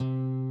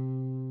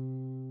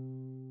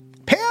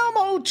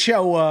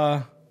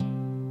Ochoa.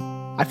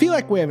 I feel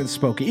like we haven't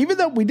spoken, even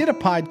though we did a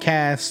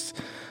podcast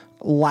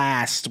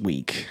last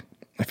week.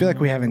 I feel like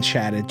we haven't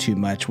chatted too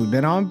much. We've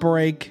been on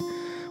break.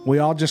 We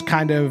all just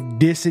kind of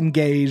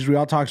disengaged. We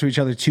all talk to each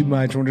other too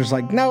much. We're just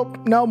like, nope,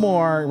 no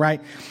more, right?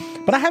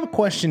 But I have a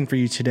question for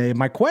you today.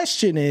 My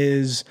question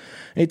is,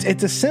 it's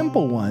a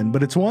simple one,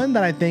 but it's one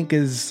that I think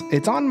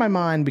it's on my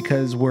mind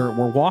because we're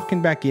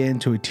walking back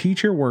into a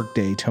teacher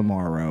workday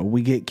tomorrow.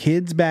 We get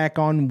kids back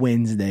on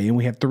Wednesday, and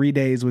we have 3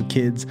 days with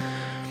kids.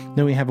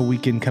 Then we have a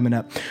weekend coming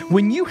up.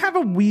 When you have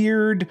a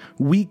weird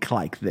week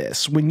like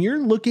this, when you're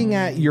looking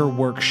at your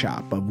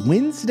workshop of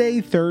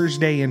Wednesday,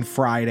 Thursday, and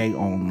Friday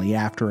only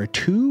after a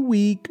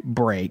 2-week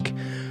break,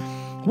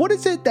 what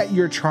is it that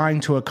you're trying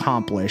to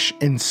accomplish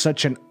in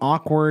such an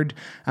awkward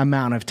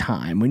amount of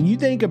time? When you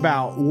think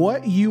about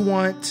what you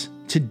want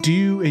to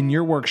do in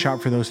your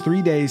workshop for those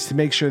 3 days to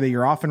make sure that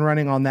you're off and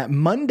running on that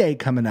Monday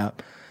coming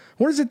up,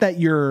 what is it that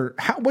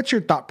what's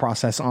your thought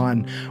process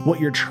on what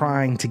you're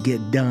trying to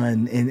get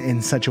done in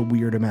such a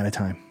weird amount of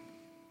time?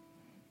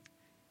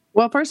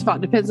 Well, first of all,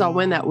 it depends on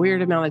when that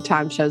weird amount of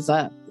time shows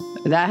up.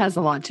 That has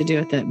a lot to do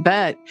with it.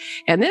 But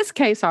in this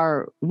case,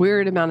 our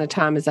weird amount of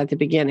time is at the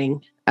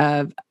beginning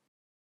of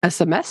a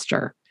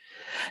semester.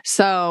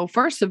 So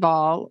first of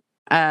all,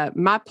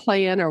 my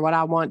plan or what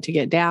I want to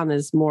get down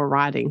is more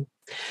writing.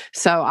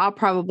 So I'll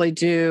probably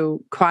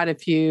do quite a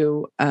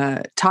few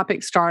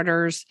topic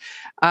starters,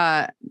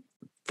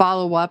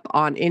 follow up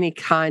on any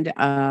kind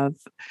of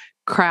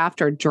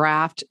craft or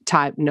draft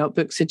type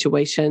notebook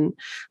situation,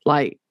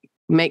 like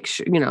make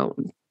sure,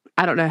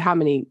 I don't know how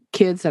many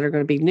kids that are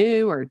going to be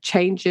new or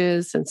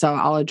changes. And so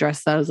I'll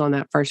address those on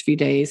that first few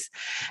days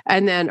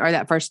or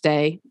that first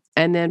day.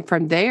 And then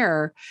from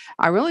there,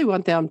 I really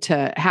want them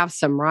to have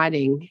some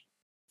writing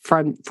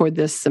for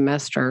this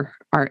semester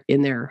or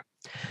in their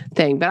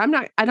thing. But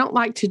I don't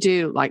like to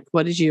do like,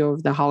 what did you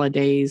over the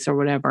holidays or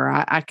whatever.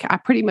 I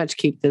pretty much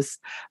keep this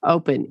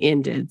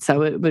open-ended.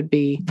 So it would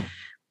be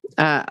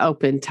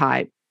open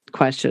type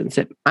questions.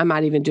 I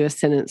might even do a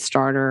sentence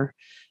starter,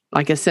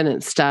 like a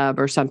sentence stub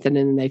or something,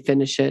 and then they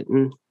finish it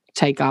and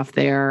take off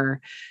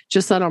there.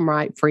 Just let them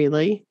write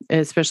freely,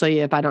 especially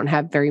if I don't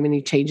have very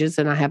many changes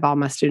and I have all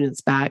my students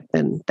back,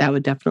 then that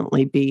would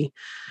definitely be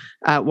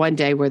one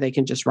day where they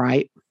can just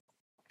write.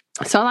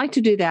 So I like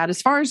to do that.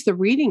 As far as the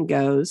reading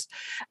goes,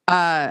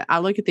 I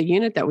look at the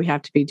unit that we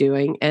have to be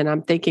doing, and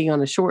I'm thinking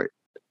on a short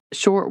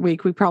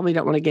week, we probably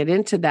don't want to get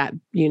into that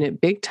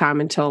unit big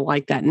time until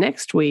like that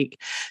next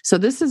week. So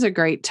this is a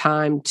great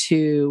time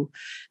to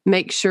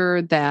make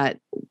sure that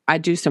I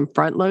do some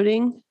front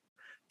loading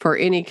for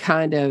any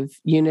kind of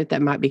unit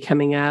that might be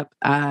coming up.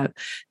 I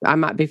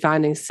might be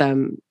finding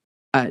some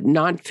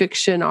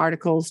nonfiction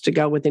articles to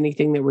go with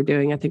anything that we're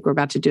doing. I think we're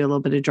about to do a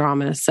little bit of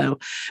drama. So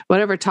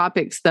whatever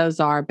topics those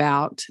are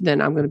about, then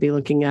I'm going to be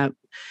looking up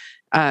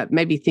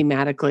maybe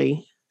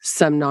thematically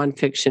some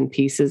nonfiction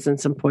pieces and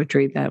some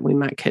poetry that we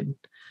could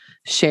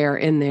share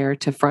in there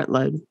to front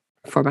load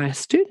for my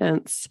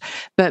students.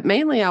 But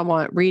mainly I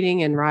want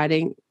reading and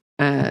writing,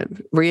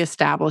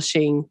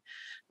 reestablishing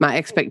my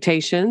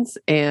expectations.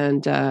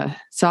 And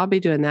so I'll be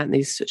doing that in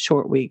these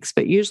short weeks,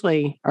 but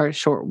usually are a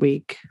short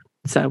week.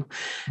 So,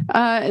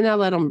 and I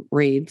let them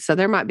read. So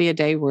there might be a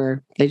day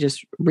where they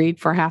just read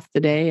for half the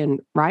day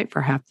and write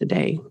for half the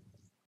day,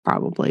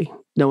 probably,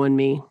 knowing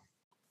me.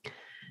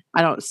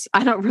 I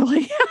don't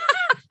really,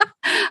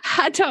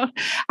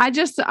 I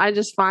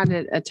just find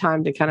it a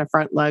time to kind of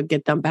front load,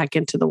 get them back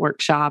into the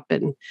workshop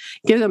and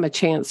give them a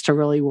chance to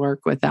really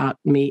work without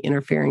me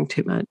interfering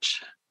too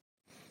much.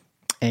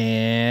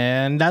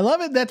 And I love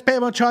it. That's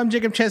Pam Ochoa. I'm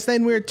Jacob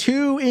Chastain. We're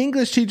two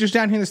English teachers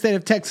down here in the state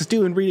of Texas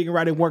doing reading and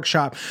writing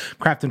workshop.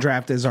 Craft and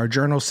Draft is our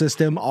journal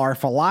system, our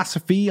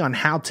philosophy on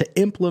how to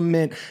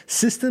implement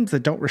systems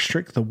that don't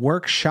restrict the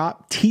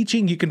workshop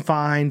teaching. You can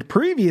find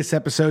previous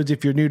episodes,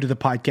 if you're new to the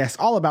podcast,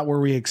 all about where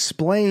we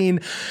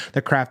explain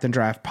the Craft and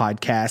Draft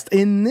podcast.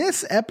 In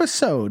this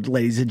episode,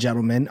 ladies and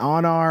gentlemen,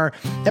 on our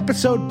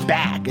episode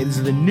back, it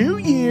is the new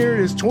year.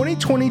 It is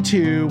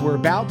 2022. We're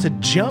about to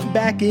jump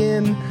back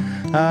in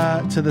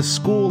to the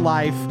school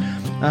life,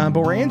 but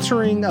we're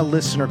answering a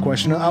listener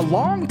question, a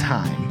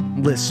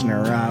long-time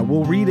listener.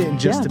 We'll read it in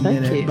just a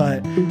minute,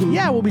 but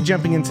we'll be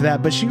jumping into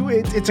that. But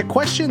it's a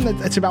question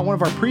that's about one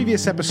of our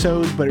previous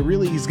episodes, but it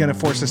really is going to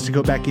force us to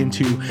go back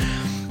into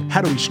how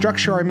do we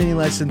structure our mini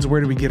lessons, where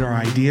do we get our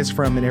ideas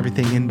from, and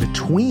everything in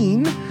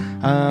between.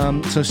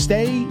 So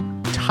stay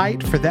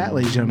tight for that,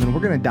 ladies and gentlemen.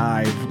 We're going to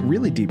dive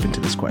really deep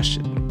into this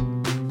question.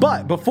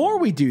 But before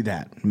we do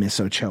that, Miss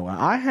Ochoa,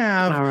 I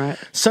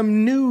have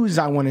some news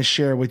I want to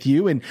share with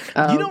you. And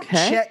you don't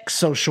check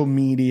social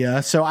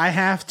media, so I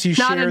have to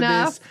share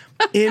this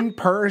in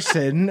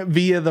person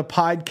via the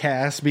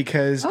podcast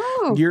because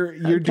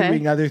you're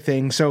doing other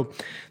things. So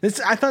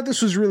I thought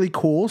this was really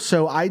cool.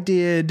 So I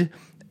did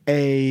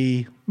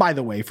by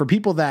the way, for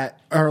people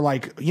that are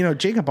like,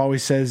 Jacob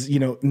always says,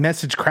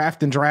 message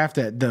Craft and Draft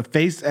at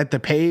the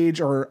page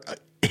or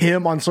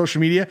him on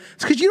social media,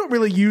 it's because you don't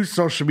really use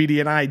social media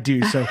and I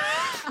do. So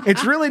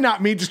it's really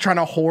not me just trying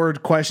to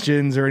hoard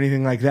questions or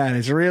anything like that.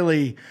 It's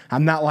really,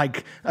 I'm not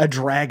like a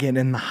dragon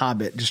in The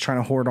Hobbit just trying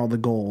to hoard all the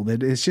gold.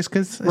 It's just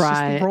because it's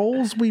just the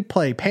roles we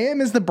play.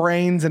 Pam is the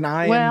brains and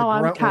I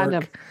am the grunt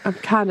work. I'm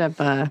kind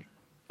of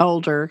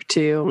older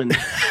too. And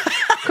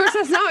of course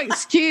that's no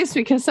excuse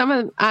because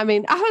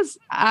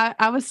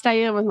I was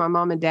staying with my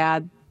mom and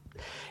dad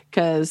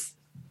because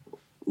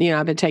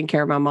I've been taking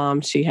care of my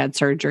mom. She had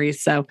surgery.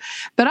 So,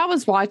 but I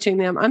was watching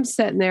them. I'm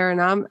sitting there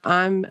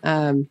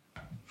and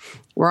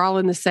we're all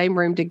in the same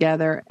room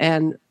together.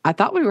 And I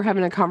thought we were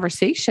having a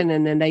conversation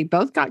and then they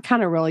both got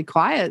kind of really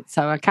quiet.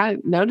 So I kind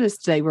of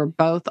noticed they were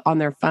both on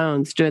their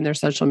phones doing their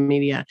social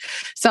media.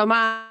 So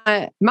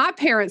my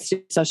parents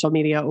do social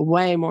media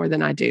way more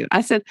than I do.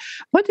 I said,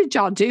 what did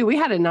y'all do? We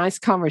had a nice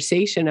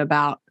conversation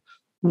about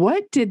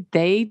what did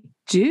they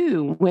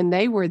do when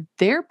they were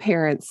their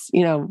parents,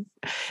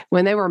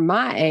 when they were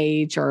my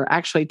age or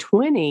actually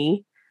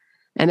 20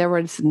 and there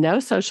was no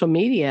social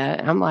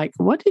media. I'm like,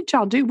 what did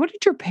y'all do? What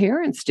did your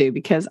parents do?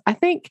 Because I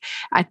think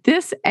at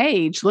this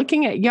age,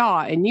 looking at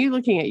y'all and you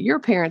looking at your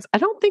parents, I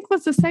don't think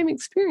was the same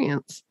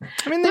experience.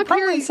 I mean,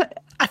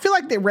 I feel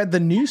like they read the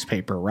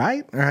newspaper,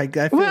 right?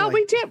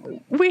 We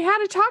did. We had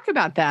to talk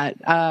about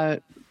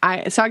that.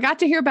 So I got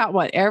to hear about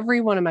what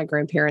every one of my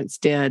grandparents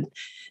did.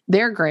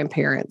 Their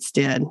grandparents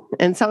did.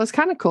 And so it was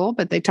kind of cool,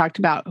 but they talked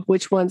about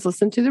which ones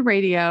listened to the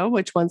radio,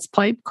 which ones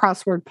played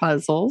crossword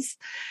puzzles,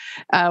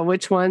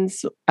 which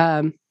ones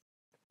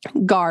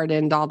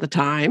gardened all the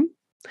time.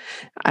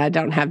 I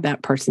don't have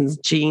that person's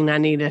gene. I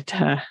needed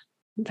to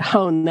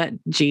hone that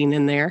gene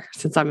in there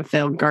since I'm a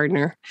failed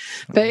gardener.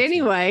 But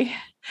anyway,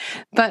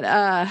 so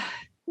I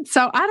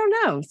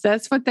don't know.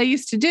 That's what they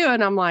used to do.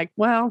 And I'm like,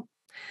 well,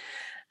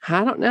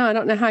 I don't know. I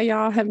don't know how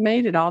y'all have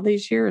made it all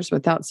these years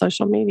without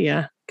social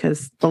media.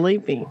 Because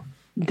believe me,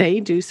 they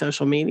do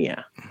social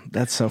media.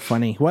 That's so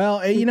funny. Well,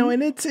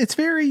 and it's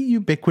very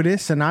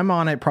ubiquitous, and I'm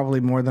on it probably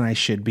more than I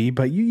should be.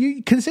 But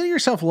you consider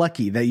yourself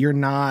lucky that you're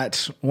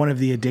not one of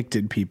the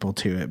addicted people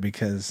to it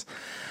because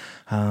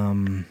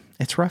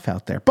it's rough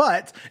out there.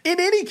 But in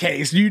any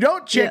case, you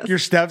don't check your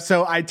stuff.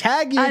 So I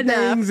tag you in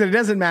things and it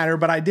doesn't matter,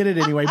 but I did it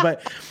anyway.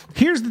 But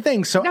here's the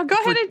thing. So now go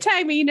ahead and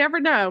tag me. You never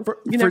know.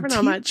 You never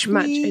know much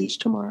change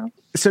tomorrow.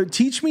 So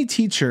Teach Me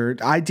Teacher,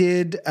 I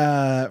did,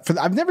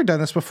 I've never done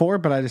this before,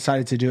 but I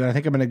decided to do it. I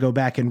think I'm going to go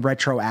back and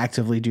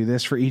retroactively do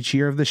this for each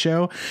year of the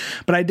show.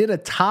 But I did a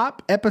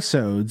top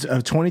episodes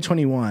of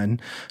 2021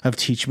 of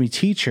Teach Me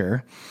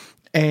Teacher.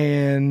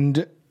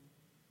 And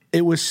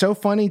it was so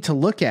funny to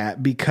look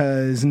at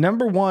because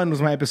number one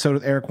was my episode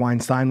with Eric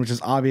Weinstein, which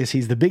is obvious.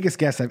 He's the biggest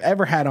guest I've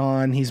ever had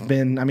on.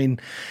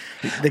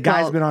 The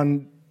guy's been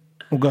on.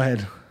 Well, go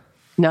ahead.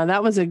 No,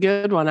 that was a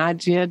good one. I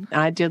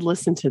did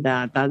listen to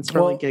that. That's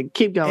really good.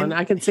 Keep going.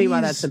 I can see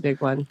why that's a big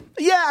one.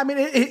 Yeah, I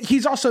mean,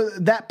 he's also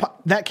that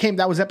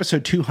was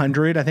episode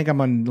 200. I think I'm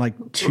on like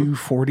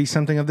 240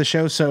 something of the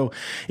show, so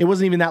it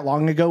wasn't even that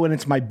long ago, and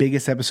it's my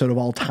biggest episode of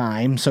all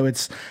time. So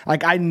it's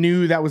like I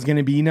knew that was going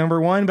to be number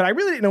one, but I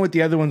really didn't know what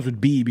the other ones would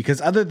be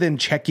because other than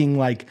checking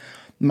like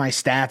my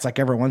stats like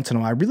every once in a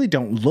while, I really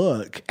don't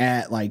look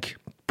at like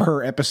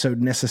per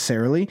episode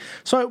necessarily.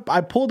 So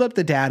I pulled up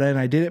the data and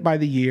I did it by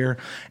the year.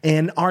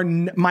 And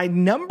my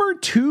number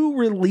 2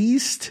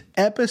 released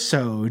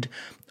episode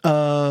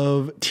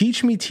of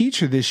Teach Me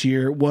Teacher this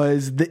year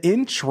was the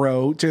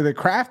intro to the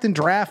Craft and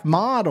Draft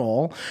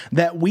model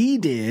that we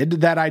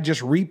did that I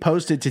just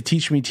reposted to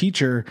Teach Me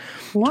Teacher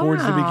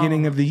towards the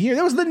beginning of the year.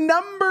 That was the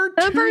number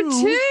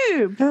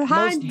 2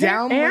 behind most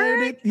downloaded.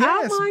 Eric?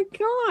 Yes. Oh my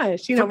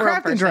gosh. For we're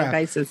on first name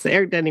basis.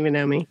 Eric doesn't even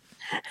know me.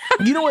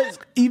 You know what's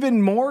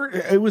even more,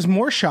 it was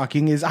more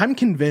shocking is I'm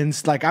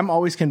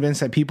always convinced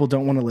that people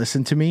don't want to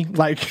listen to me.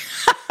 Like,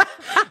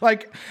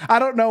 I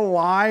don't know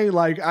why.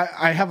 Like,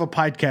 I have a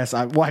podcast.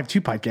 I have 2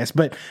 podcasts,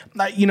 but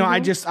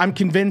I'm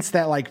convinced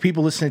that like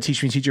people listen to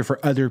Teach Me Teacher for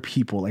other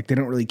people. Like, they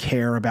don't really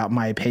care about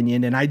my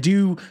opinion. And I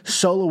do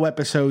solo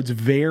episodes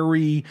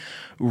very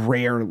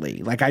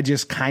rarely. Like, I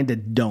just kind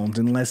of don't,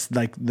 unless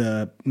like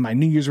my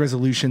New Year's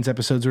resolutions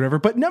episodes or whatever.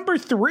 But number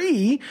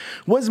 3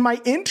 was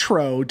my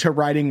intro to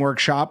writing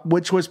workshop,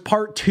 which was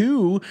part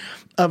 2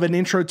 of an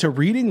intro to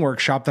reading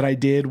workshop that I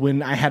did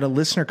when I had a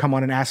listener come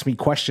on and ask me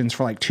questions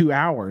for like 2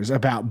 hours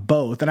about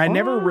both. And I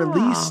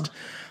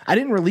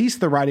didn't release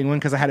the writing one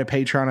because I had a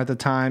Patreon at the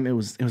time. It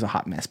was a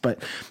hot mess,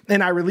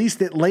 and I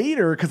released it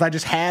later because I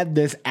just had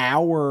this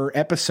hour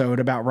episode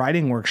about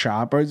writing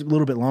workshop, or it was a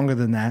little bit longer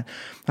than that.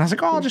 And I was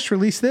like, I'll just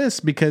release this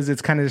because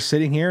it's kind of just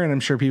sitting here and I'm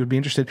sure people would be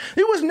interested.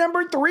 It was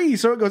number 3.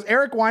 So it goes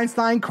Eric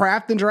Weinstein,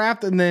 Craft and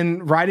Draft, and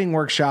then writing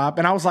workshop.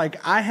 And I was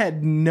like, I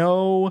had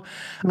no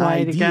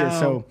idea.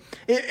 So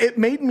it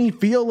made me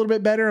feel a little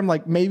bit better. I'm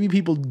like, maybe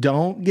people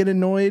don't get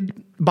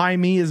annoyed by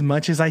me as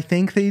much as I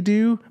think they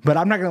do, but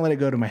I'm not going to let it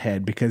go to my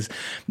head because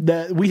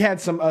we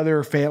had some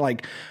other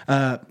like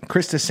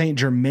Krista St.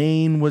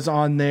 Germain was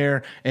on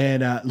there,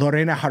 and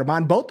Lorena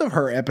Harman. Both of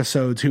her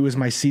episodes, who was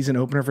my season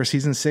opener for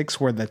season 6,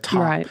 were the top.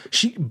 Right.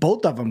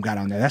 Both of them got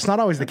on there. That's not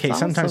always the case.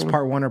 Awesome. Sometimes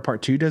part 1 or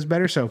part 2 does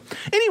better. So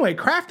anyway,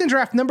 Craft and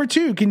Draft number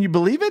 2. Can you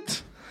believe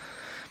it?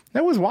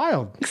 That was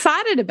wild.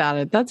 Excited about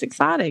it. That's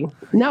exciting.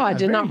 No, I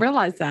did not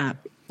realize that.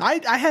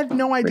 I had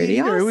no idea Pretty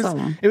either.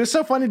 awesome. It was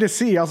so funny to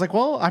see. I was like,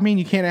 well, I mean,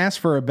 you can't ask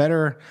for a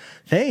better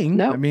thing.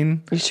 No, I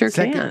mean, you sure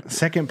can't.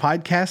 Second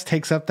podcast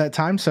takes up that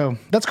time, so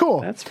that's cool.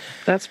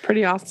 That's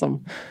pretty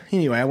awesome.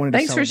 Anyway, I wanted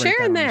Thanks to for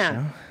sharing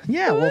that.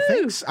 Yeah, well,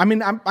 thanks. I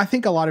mean, I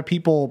think a lot of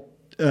people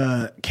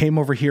came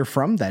over here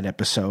from that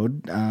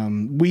episode.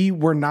 We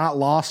were not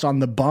lost on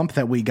the bump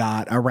that we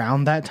got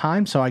around that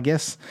time, so I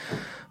guess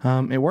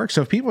it works.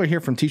 So if people are here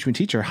from Teach Me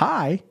Teacher,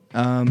 hi.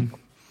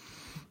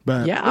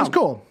 But yeah, it was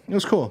cool. It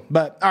was cool.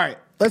 But all right,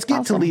 let's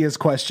get to Leah's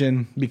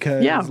question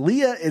because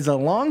Leah is a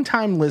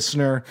longtime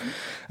listener.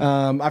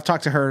 I've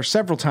talked to her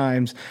several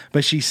times,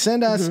 but she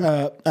sent us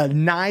a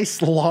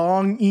nice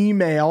long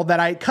email that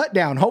I cut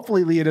down.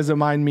 Hopefully Leah doesn't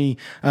mind me,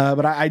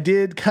 but I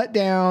did cut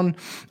down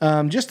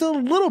just a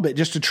little bit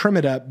just to trim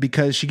it up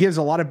because she gives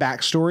a lot of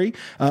backstory,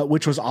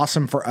 which was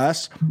awesome for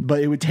us,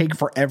 but it would take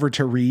forever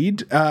to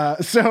read.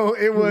 So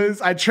it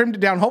was, I trimmed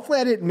it down. Hopefully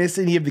I didn't miss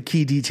any of the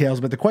key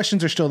details, but the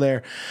questions are still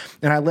there.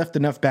 And I left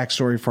enough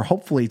backstory for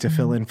hopefully to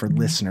fill in for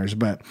listeners.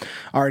 But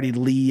alrighty,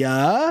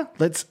 Leah,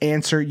 let's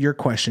answer your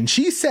question.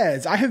 She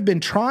says, I have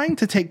been trying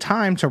to take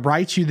time to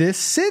write you this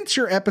since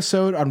your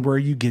episode on where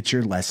you get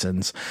your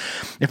lessons.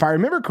 If I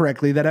remember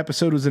correctly, that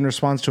episode was in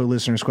response to a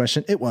listener's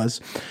question. It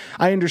was.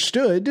 I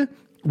understood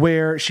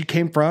where she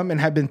came from and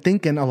have been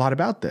thinking a lot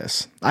about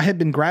this. I have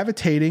been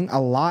gravitating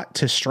a lot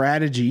to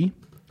strategy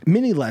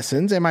mini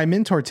lessons, and my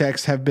mentor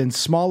texts have been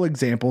small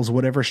examples of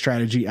whatever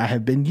strategy I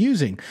have been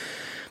using.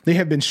 They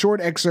have been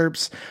short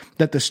excerpts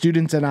that the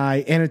students and I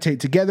annotate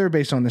together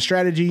based on the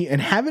strategy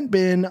and haven't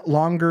been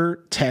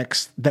longer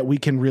texts that we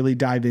can really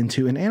dive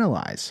into and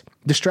analyze.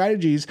 The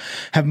strategies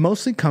have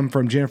mostly come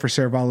from Jennifer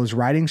Saravallo's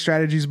Writing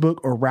Strategies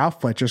book or Ralph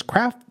Fletcher's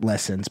Craft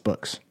Lessons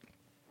books.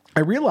 I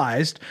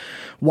realized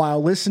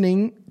while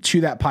listening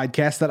to that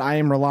podcast that I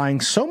am relying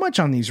so much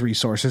on these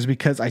resources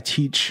because I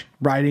teach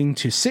writing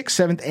to 6th,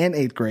 7th, and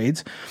 8th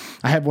grades.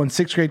 I have one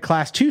 6th grade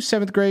class, 2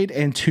 7th grade,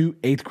 and 2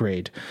 8th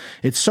grade.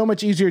 It's so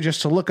much easier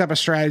just to look up a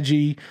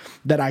strategy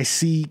that I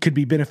see could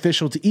be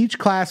beneficial to each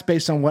class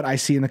based on what I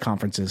see in the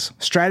conferences.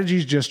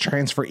 Strategies just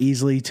transfer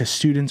easily to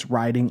students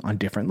writing on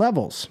different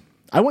levels.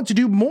 I want to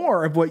do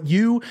more of what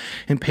you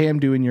and Pam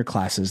do in your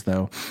classes,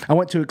 though. I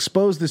want to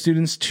expose the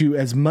students to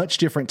as much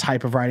different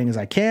type of writing as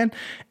I can,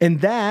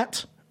 and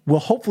that will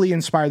hopefully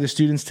inspire the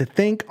students to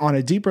think on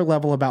a deeper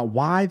level about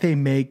why they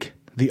make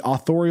the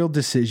authorial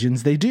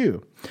decisions they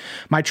do.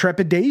 My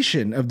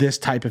trepidation of this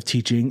type of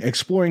teaching,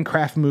 exploring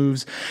craft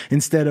moves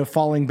instead of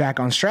falling back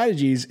on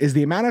strategies, is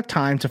the amount of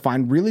time to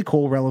find really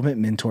cool, relevant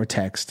mentor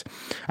text.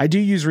 I do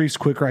use Reef's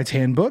Quick Writes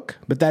Handbook,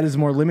 but that is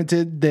more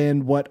limited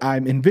than what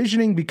I'm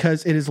envisioning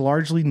because it is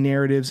largely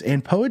narratives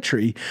and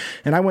poetry,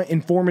 and I want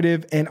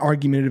informative and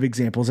argumentative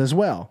examples as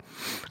well.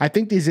 I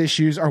think these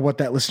issues are what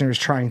that listener is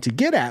trying to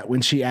get at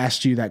when she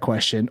asked you that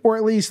question, or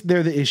at least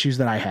they're the issues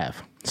that I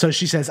have. So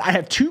she says, I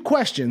have 2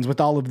 questions with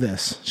all of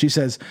this. She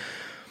says,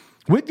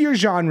 with your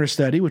genre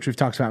study, which we've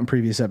talked about in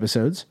previous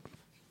episodes,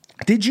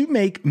 did you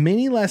make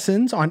mini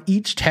lessons on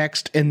each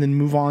text and then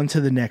move on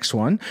to the next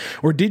one?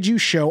 Or did you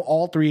show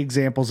all 3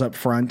 examples up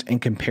front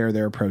and compare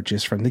their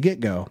approaches from the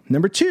get-go?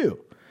 Number 2,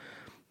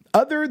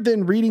 other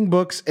than reading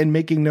books and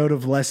making note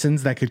of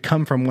lessons that could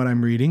come from what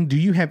I'm reading, do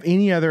you have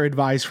any other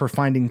advice for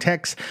finding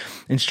text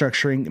and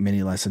structuring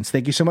mini lessons?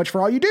 Thank you so much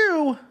for all you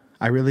do.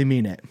 I really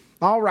mean it.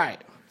 All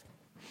right.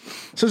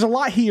 So there's a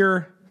lot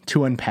here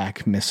to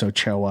unpack, Miss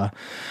Ochoa.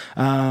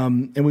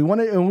 And we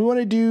want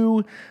to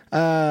do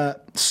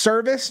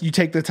service. You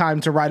take the time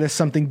to write us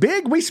something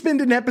big. We spend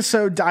an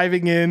episode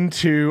diving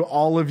into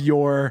all of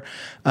your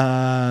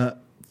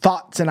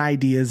thoughts and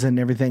ideas and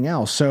everything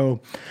else.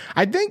 So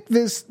I think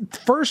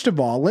first of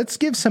all, let's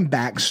give some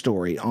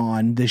backstory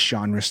on this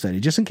genre study,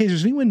 just in case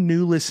there's anyone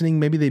new listening,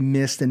 maybe they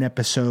missed an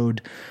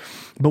episode.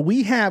 But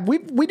we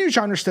do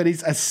genre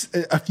studies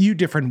a few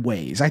different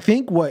ways. I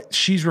think what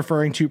she's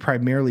referring to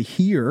primarily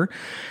here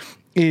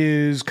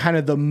is kind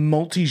of the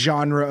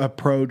multi-genre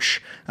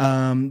approach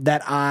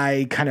that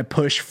I kind of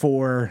push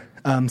for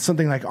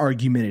something like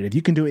argumentative.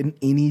 You can do it in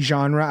any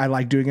genre. I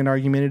like doing an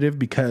argumentative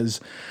because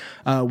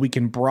we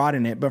can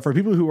broaden it. But for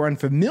people who are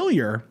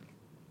unfamiliar,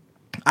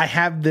 I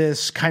have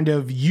this kind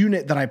of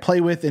unit that I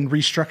play with and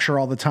restructure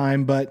all the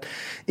time, but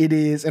it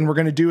is, and we're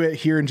going to do it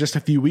here in just a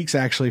few weeks,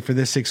 actually, for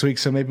this 6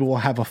 weeks. So maybe we'll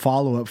have a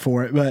follow-up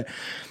for it. But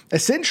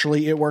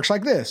essentially it works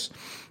like this.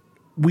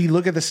 we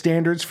look at the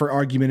standards for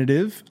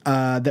argumentative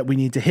that we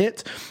need to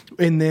hit.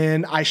 And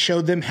then I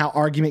show them how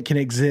argument can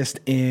exist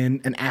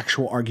in an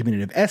actual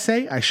argumentative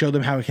essay. I show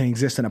them how it can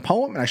exist in a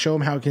poem, and I show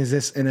them how it can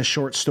exist in a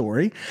short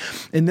story.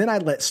 And then I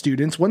let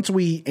students, once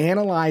we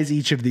analyze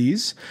each of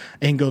these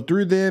and go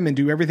through them and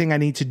do everything I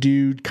need to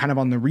do kind of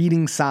on the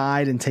reading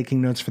side and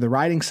taking notes for the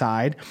writing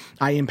side,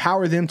 I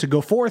empower them to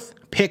go forth,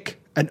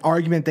 pick an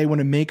argument they want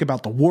to make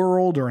about the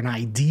world or an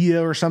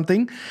idea or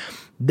something.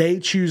 They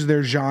choose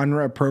their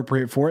genre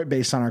appropriate for it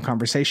based on our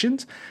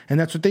conversations, and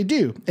that's what they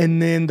do.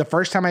 And then the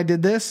first time I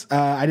did this,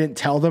 I didn't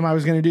tell them I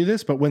was going to do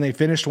this, but when they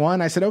finished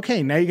one, I said,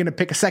 okay, now you're going to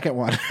pick a second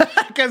one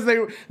because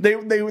they're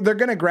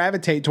going to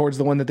gravitate towards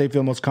the one that they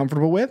feel most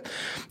comfortable with.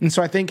 And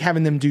so I think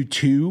having them do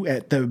two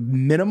at the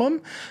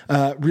minimum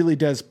really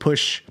does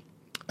push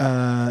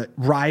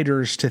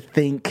writers to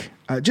think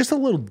just a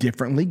little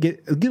differently,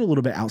 get a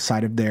little bit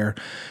outside of their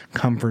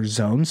comfort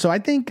zone. So I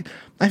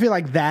feel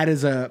like that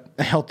is a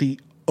healthy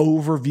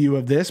overview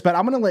of this, but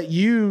I'm going to let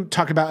you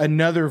talk about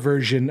another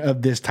version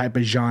of this type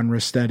of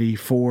genre study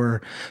so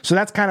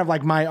that's kind of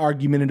like my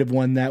argumentative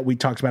one that we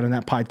talked about in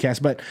that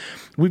podcast, but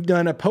we've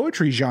done a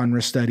poetry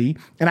genre study,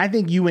 and I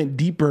think you went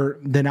deeper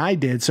than I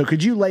did. So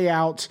could you lay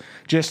out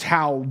just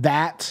how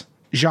that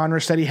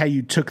genre study, how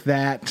you took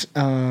that,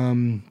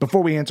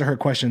 before we answer her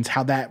questions,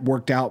 how that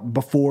worked out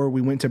before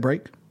we went to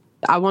break?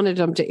 I wanted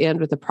them to end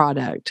with a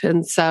product.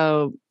 And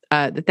so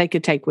that they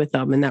could take with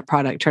them, and that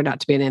product turned out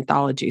to be an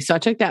anthology. So I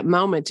took that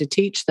moment to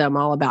teach them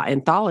all about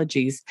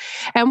anthologies.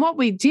 And what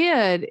we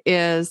did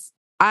is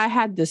I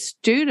had the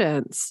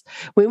students,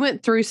 we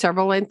went through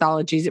several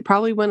anthologies. It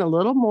probably went a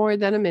little more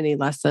than a mini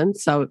lesson.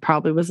 So it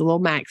probably was a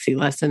little maxi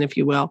lesson, if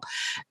you will.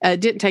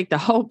 It didn't take the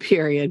whole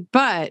period,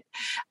 but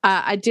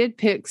I did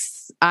pick,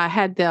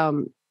 I've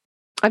done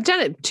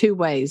it two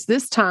ways.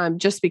 This time,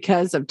 just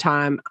because of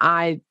time,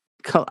 and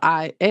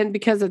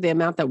because of the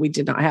amount that we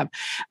did not have.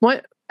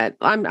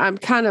 I'm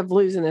kind of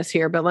losing this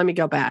here, but let me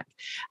go back.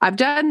 I've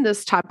done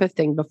this type of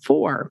thing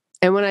before.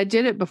 And when I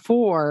did it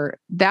before,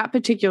 that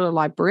particular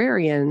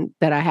librarian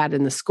that I had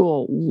in the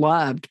school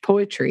loved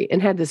poetry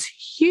and had this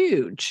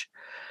huge,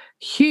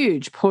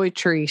 huge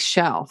poetry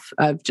shelf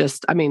of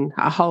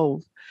a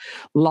whole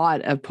lot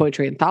of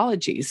poetry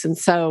anthologies. And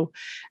so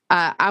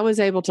I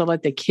was able to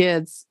let the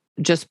kids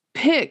just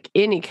pick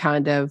any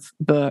kind of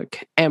book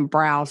and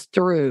browse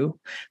through.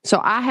 So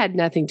I had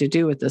nothing to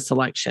do with the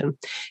selection.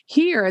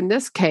 Here in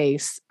this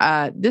case,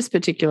 this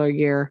particular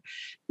year,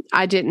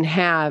 I didn't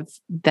have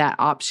that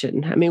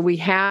option. I mean, we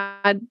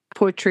had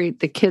poetry.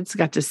 The kids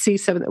got to see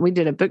some of that. We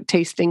did a book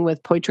tasting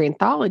with poetry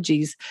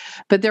anthologies,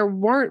 but there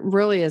weren't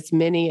really as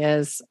many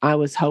as I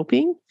was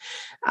hoping,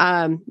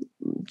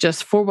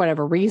 just for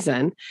whatever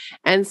reason.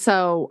 And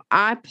so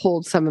I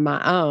pulled some of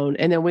my own,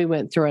 and then we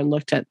went through and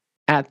looked at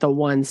the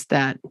ones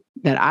that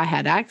I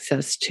had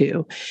access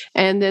to.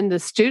 And then the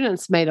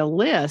students made a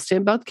list,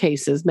 in both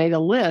cases, made a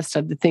list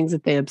of the things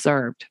that they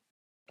observed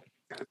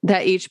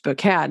that each book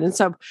had. And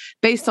so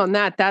based on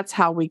that, that's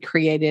how we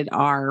created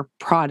our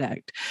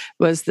product,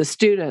 was the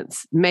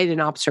students made an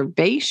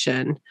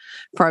observation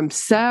from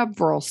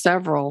several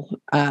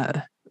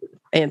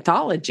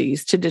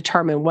anthologies to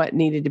determine what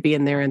needed to be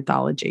in their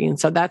anthology. And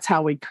so that's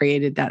how we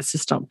created that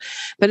system.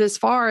 But as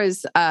far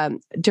as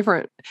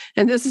different,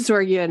 and this is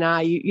where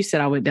you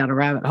said I went down a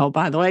rabbit hole,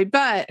 by the way,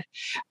 but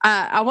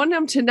I want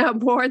them to know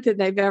more than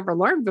they've ever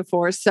learned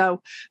before.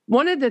 So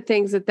one of the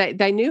things that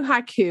they knew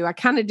haiku, I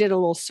kind of did a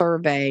little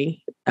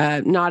survey,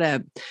 not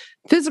a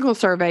physical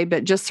survey,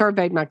 but just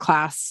surveyed my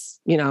class,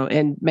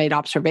 and made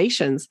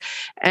observations,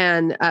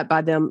 and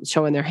by them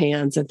showing their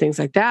hands and things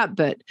like that.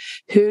 But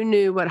who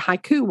knew what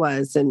haiku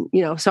was? And,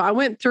 so I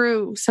went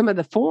through some of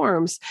the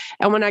forms,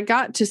 and when I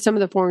got to some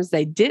of the forms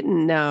they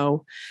didn't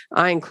know,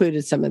 I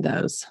included some of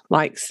those,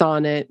 like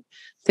sonnet,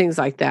 things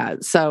like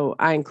that. So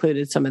I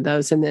included some of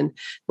those. And then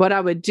what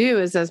I would do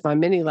is, as my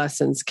mini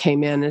lessons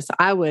came in, is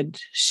I would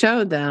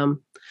show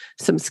them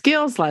some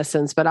skills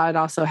lessons, but I'd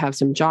also have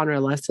some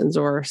genre lessons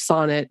or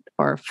sonnet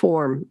or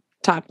form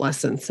type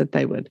lessons that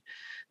they would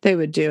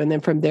do. And then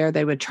from there,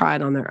 they would try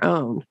it on their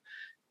own.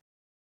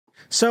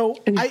 So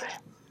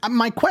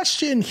my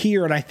question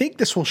here, and I think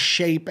this will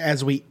shape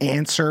as we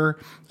answer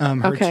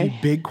her two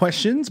big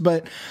questions,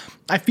 but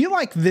I feel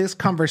like this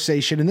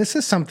conversation, and this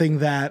is something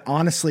that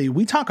honestly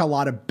we talk a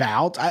lot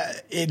about,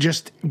 it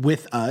just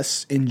with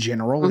us in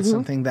general, it's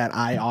something that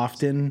I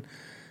often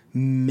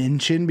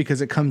mention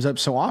because it comes up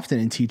so often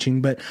in teaching.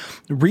 But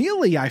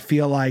really, I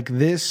feel like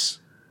this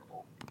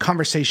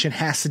conversation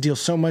has to deal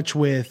so much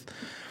with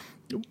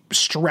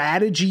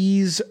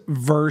strategies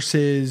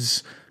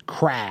versus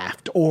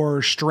craft,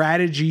 or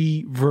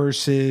strategy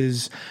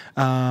versus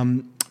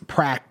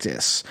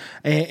practice,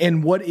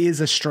 and what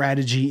is a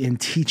strategy in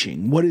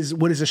teaching? What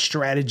does a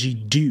strategy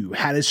do?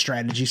 How does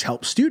strategies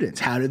help students?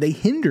 How do they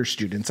hinder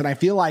students? And I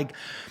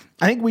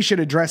think we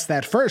should address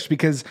that first,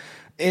 because,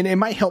 and it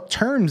might help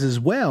terms as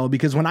well,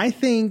 because when I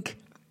think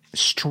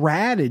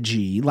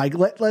strategy, like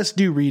let's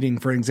do reading,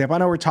 for example. I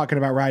know we're talking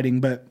about writing,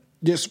 but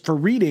just for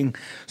reading.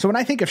 So when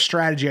I think of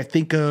strategy, I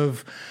think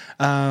of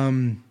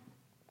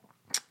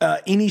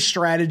any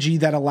strategy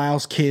that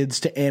allows kids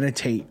to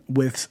annotate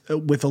with a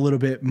little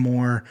bit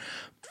more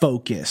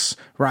focus,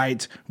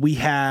 right? We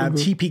have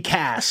TP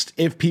Cast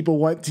if people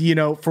want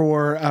to,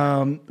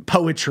 for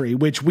poetry,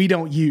 which we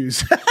don't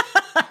use.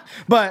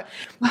 But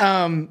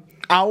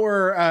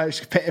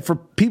for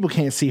people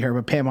can't see her,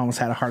 but Pam almost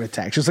had a heart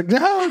attack. She was like,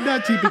 "No,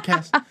 not TP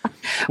Cast."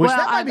 Well,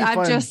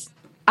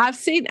 I've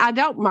seen. I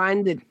don't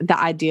mind the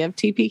idea of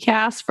TP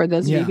Cast for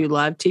those of you who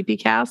love TP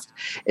Cast.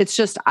 It's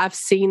just I've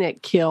seen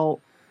it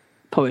kill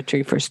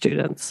poetry for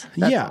students.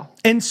 That's all.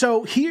 And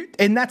so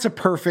that's a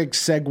perfect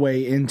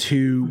segue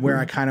into where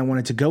I kind of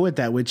wanted to go with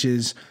that, which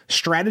is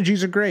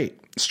strategies are great.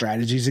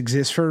 Strategies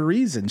exist for a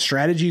reason.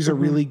 Strategies are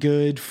really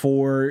good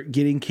for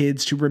getting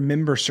kids to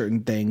remember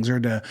certain things or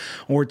to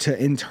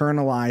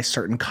internalize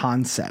certain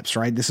concepts,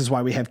 right? This is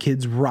why we have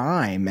kids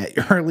rhyme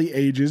at early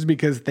ages,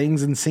 because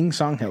things in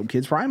sing-song help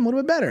kids rhyme a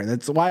little bit better.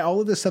 That's why all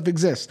of this stuff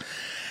exists.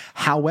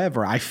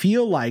 However, I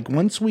feel like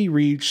once we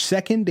reach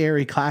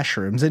secondary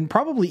classrooms and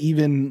probably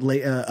even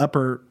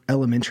upper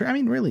elementary, I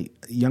mean, really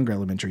younger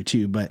elementary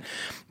too, but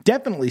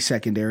definitely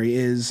secondary,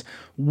 is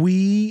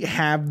we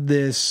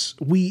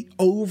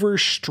over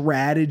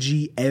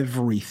strategy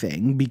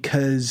everything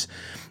because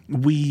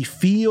we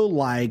feel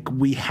like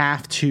we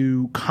have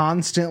to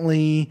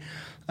constantly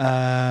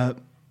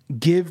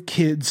give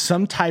kids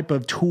some type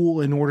of tool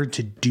in order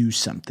to do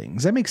something.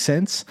 Does that make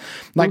sense?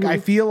 Like, I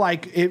feel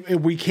like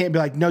we can't be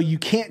like, no, you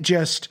can't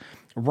just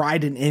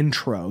write an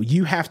intro.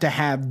 You have to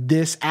have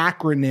this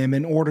acronym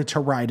in order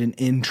to write an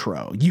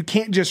intro. You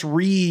can't just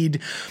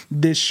read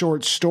this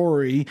short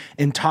story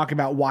and talk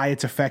about why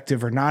it's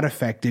effective or not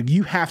effective.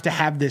 You have to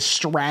have this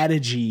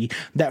strategy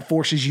that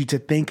forces you to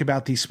think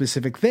about these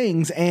specific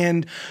things.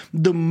 And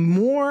the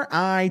more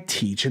I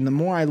teach and the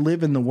more I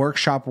live in the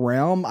workshop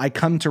realm, I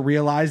come to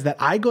realize that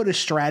I go to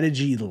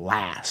strategy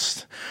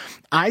last.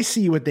 I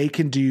see what they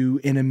can do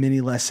in a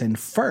mini lesson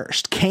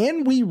first.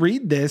 Can we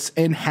read this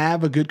and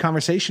have a good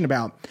conversation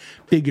about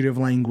figurative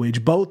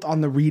language, both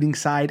on the reading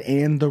side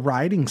and the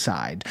writing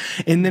side?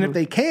 And then if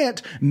they can't,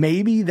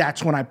 maybe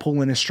that's when I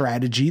pull in a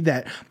strategy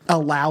that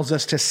allows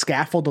us to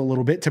scaffold a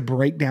little bit to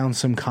break down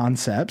some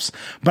concepts.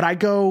 But I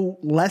go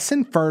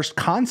lesson first,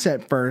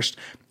 concept first,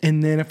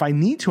 and then if I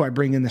need to, I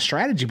bring in the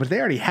strategy. But if they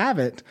already have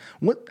it,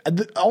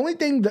 the only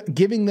thing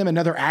giving them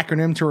another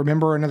acronym to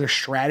remember, another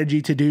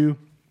strategy to do,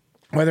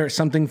 whether it's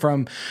something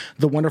from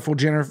the wonderful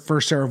Jennifer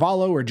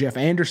Saravallo or Jeff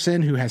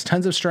Anderson, who has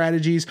tons of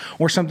strategies,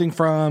 or something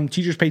from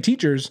Teachers Pay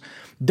Teachers,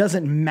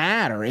 doesn't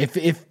matter. If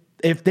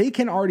they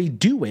can already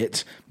do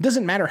it,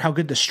 doesn't matter how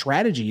good the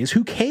strategy is.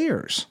 Who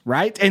cares,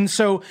 right? And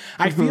so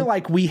I feel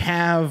like we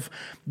have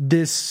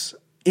this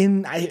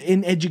in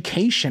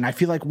education. I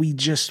feel like we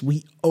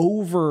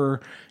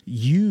overuse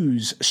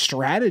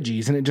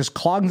strategies and it just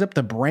clogs up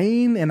the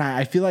brain. And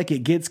I feel like it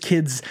gets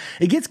kids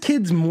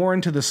more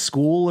into the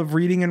school of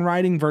reading and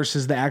writing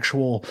versus the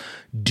actual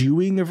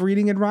doing of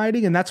reading and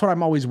writing. And that's what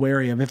I'm always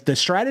wary of. If the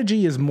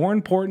strategy is more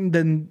important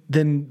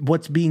than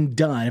what's being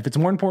done, if it's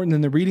more important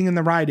than the reading and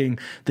the writing,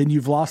 then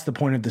you've lost the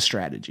point of the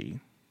strategy.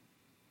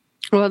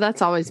 Well,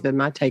 that's always been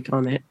my take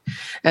on it.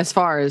 As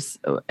far as,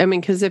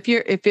 because if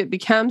it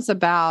becomes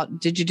about,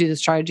 did you do the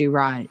strategy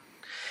right?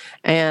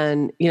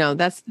 And,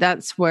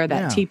 that's where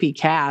that TP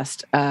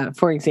Cast,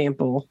 for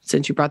example,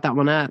 since you brought that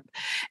one up,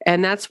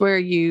 and that's where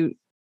you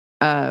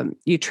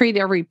treat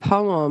every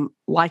poem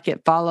like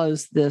it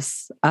follows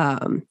this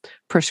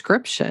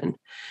prescription.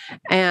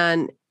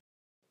 And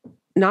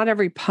not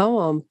every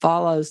poem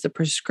follows the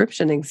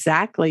prescription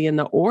exactly in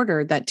the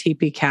order that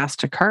TP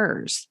Cast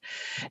occurs.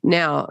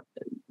 Now,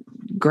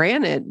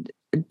 granted,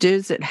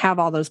 does it have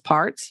all those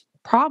parts?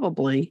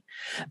 Probably.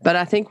 But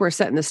I think we're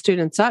setting the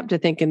students up to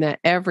thinking that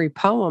every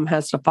poem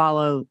has to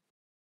follow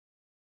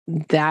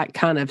that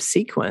kind of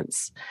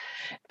sequence.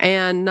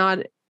 And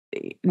not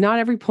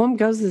every poem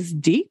goes as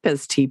deep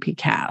as TP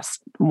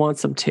Cast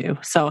wants them to.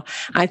 So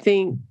I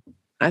think,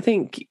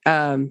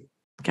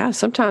 gosh,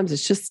 sometimes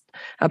it's just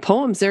a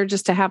poem's there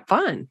just to have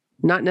fun,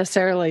 not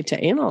necessarily to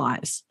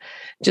analyze.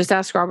 Just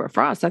ask Robert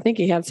Frost. I think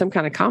he had some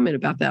kind of comment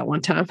about that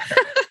one time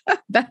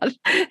about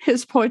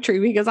his poetry,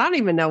 because I don't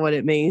even know what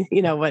it means.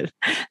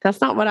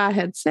 That's not what I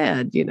had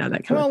said, that kind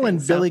of thing. Well,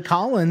 and Billy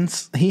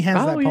Collins, he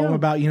has that poem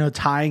about,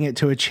 tying it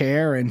to a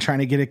chair and trying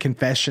to get a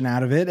confession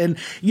out of it. And,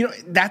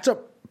 that's a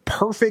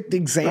perfect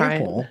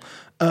example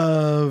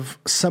of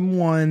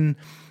someone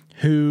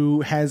who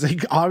has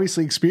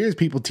obviously experienced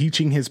people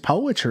teaching his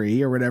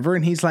poetry or whatever.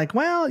 And he's like,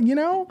 well,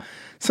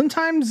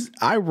 sometimes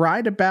I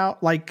write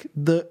about like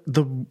the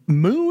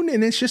moon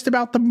and it's just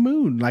about the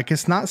moon. Like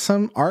it's not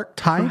some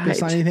archetype. Right. It's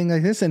not anything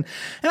like this. And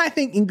I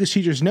think English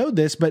teachers know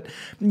this, but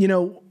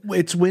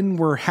it's when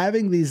we're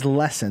having these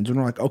lessons when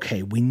we're like,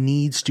 okay, we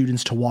need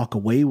students to walk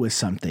away with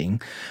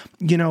something.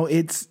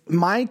 It's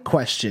my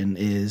question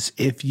is,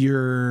 if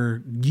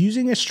you're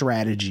using a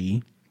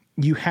strategy,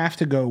 you have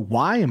to go,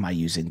 why am I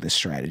using this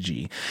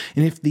strategy?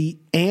 And if the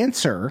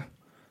answer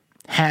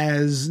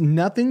has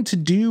nothing to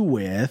do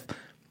with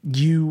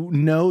you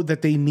know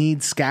that they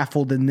need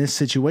scaffold in this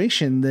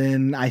situation,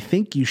 then I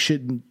think you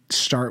shouldn't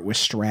start with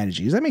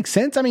strategy. Does that make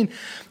sense? I mean,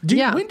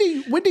 when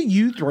do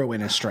you throw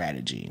in a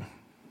strategy?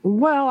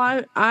 Well,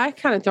 I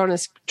kind of throw in a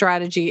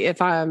strategy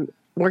if I'm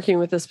working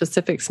with a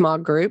specific small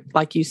group,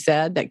 like you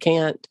said,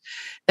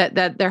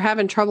 that they're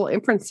having trouble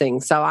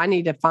inferencing. So I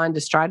need to find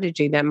a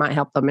strategy that might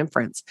help them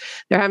inference.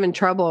 They're having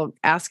trouble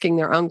asking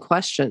their own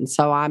questions.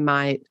 So I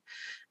might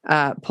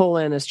pull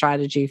in a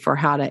strategy for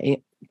how to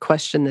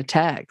question the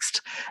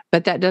text.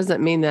 But that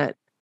doesn't mean that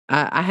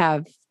I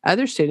have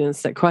other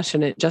students that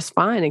question it just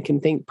fine and can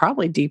think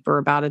probably deeper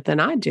about it than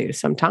I do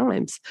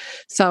sometimes.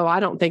 So I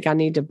don't think I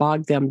need to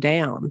bog them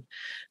down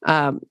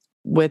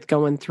with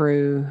going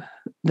through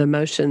the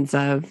motions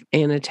of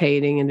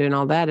annotating and doing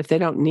all that. If they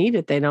don't need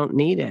it, they don't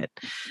need it.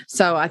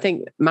 So I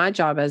think my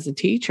job as a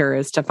teacher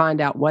is to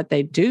find out what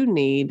they do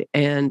need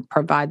and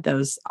provide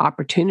those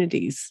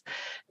opportunities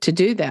to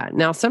do that.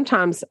 Now,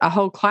 sometimes a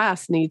whole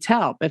class needs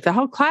help. If the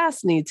whole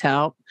class needs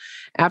help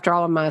after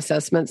all of my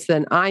assessments,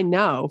 then I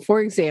know.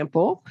 For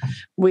example,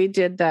 we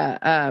did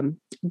the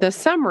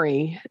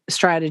summary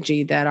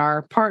strategy that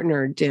our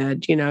partner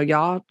did.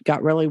 Y'all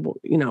got really,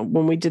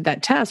 when we did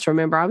that test,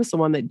 remember, I was the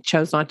one that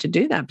chose not to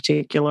do that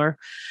particular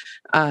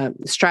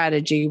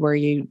strategy where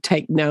you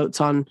take notes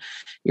on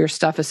your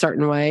stuff a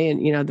certain way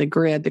and,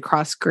 the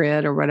cross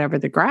grid or whatever,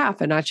 the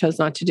graph, and I chose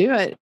not to do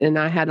it. And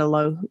I had a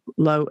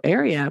low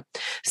area.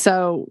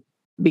 So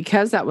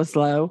because that was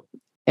low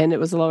and it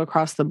was low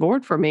across the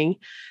board for me,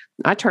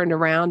 I turned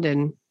around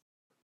and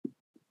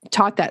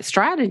taught that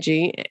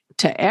strategy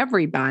to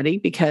everybody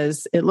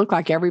because it looked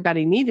like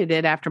everybody needed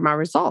it after my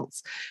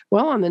results.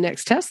 Well, on the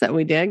next test that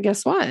we did,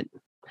 guess what?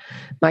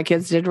 My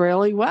kids did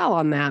really well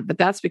on that, but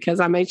that's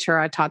because I made sure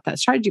I taught that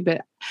strategy.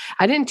 But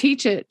I didn't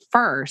teach it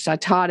first. I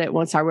taught it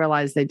once I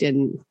realized they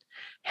didn't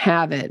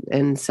have it.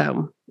 And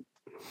so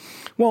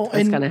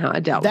that's kind of how I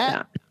dealt with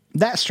that.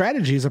 That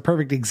strategy is a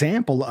perfect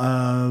example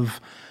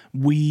of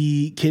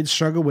kids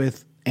struggle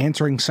with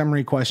answering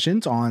summary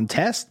questions on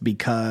tests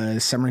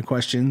because summary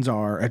questions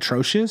are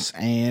atrocious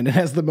and it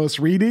has the most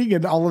reading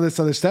and all of this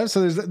other stuff.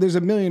 So there's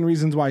a million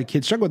reasons why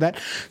kids struggle with that.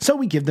 So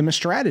we give them a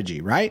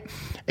strategy, right?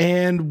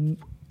 And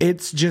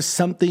it's just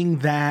something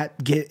that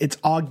it's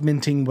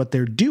augmenting what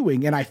they're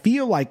doing. And I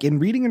feel like in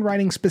reading and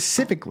writing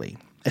specifically,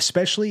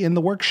 especially in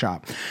the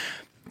workshop,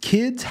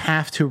 kids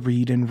have to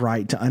read and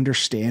write to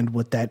understand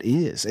what that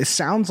is. It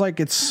sounds like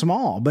it's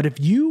small, but if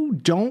you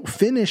don't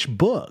finish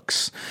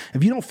books,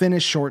 if you don't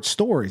finish short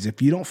stories,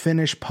 if you don't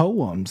finish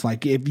poems,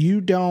 like if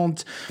you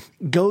don't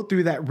go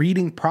through that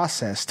reading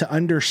process to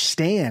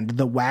understand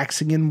the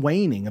waxing and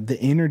waning of the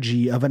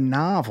energy of a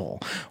novel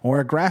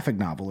or a graphic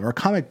novel or a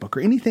comic book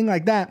or anything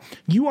like that,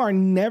 you are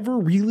never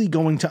really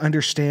going to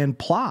understand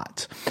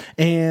plot.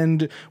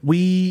 And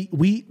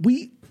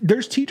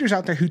there's teachers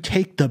out there who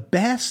take the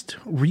best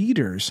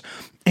readers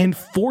and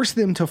force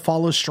them to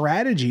follow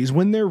strategies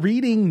when they're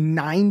reading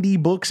 90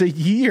 books a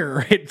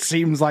year, it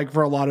seems like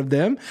for a lot of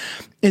them.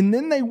 And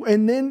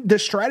then the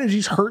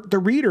strategies hurt the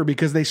reader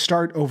because they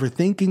start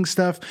overthinking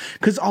stuff.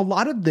 Because a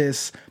lot of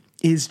this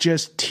is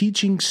just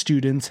teaching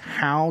students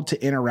how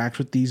to interact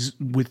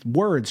with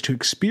words, to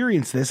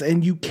experience this.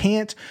 And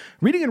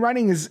reading and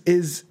writing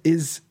is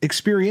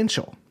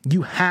experiential.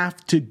 You have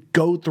to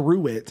go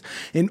through it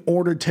in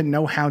order to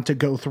know how to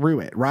go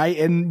through it, right?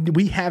 And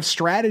we have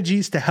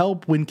strategies to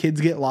help when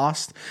kids get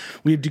lost.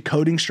 We have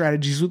decoding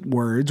strategies with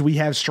words. We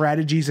have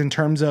strategies in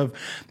terms of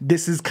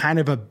this is kind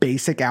of a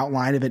basic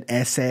outline of an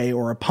essay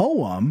or a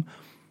poem,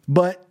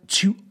 but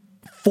to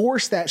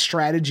force that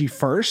strategy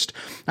first,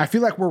 I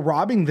feel like we're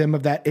robbing them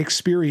of that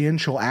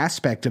experiential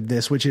aspect of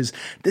this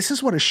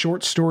is what a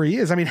short story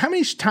is. I mean, how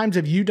many times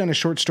have you done a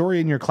short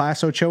story in your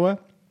class, Ochoa?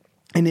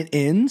 And it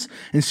ends,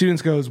 and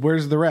students goes,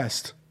 "Where's the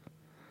rest?"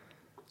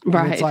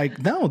 Right? And it's like,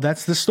 no,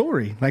 that's the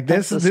story. Like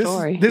this is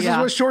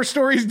what short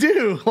stories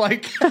do.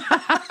 Like,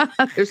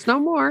 there's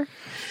no more.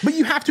 But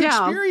you have to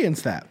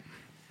experience that.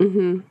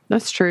 Mm-hmm.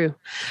 That's true.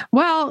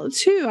 Well,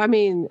 too, I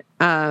mean,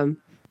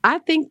 I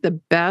think the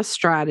best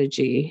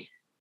strategy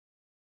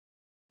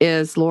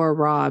is Laura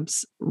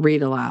Robb's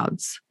read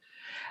alouds.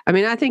 I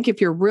mean, I think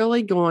if you're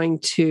really going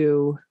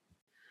to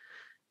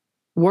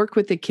work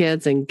with the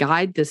kids and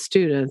guide the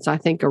students, I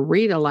think a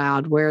read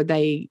aloud where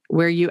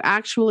you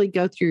actually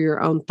go through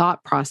your own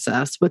thought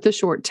process with a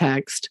short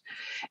text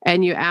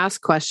and you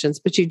ask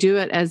questions, but you do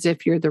it as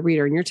if you're the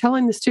reader and you're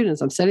telling the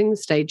students, I'm setting the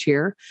stage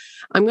here.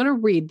 I'm going to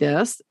read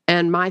this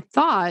and my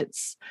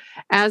thoughts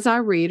as I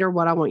read are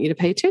what I want you to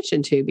pay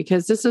attention to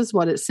because this is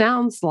what it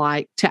sounds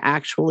like to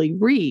actually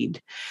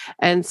read.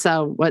 And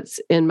so what's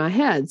in my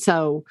head.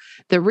 So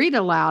the read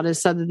aloud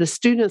is so that the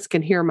students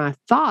can hear my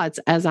thoughts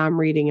as I'm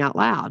reading out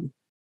loud.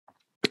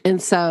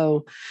 And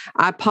so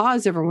I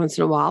pause every once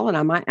in a while, and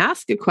I might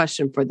ask a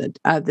question for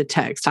the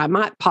text. I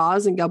might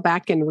pause and go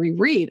back and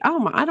reread.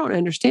 I don't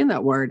understand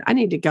that word. I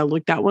need to go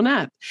look that one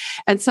up.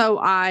 And so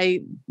I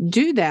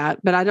do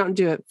that, but I don't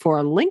do it for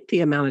a lengthy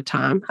amount of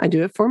time. I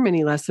do it for a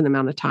mini lesson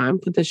amount of time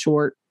with a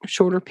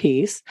shorter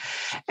piece.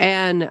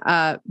 And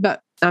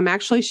but I'm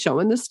actually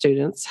showing the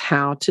students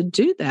how to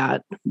do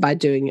that by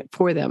doing it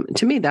for them. And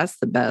to me, that's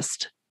the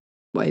best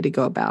way to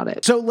go about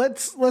it. So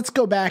let's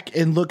go back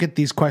and look at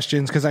these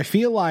questions, because I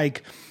feel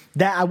like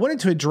that I wanted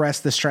to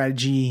address the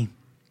strategy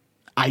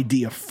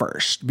idea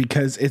first,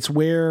 because it's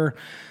where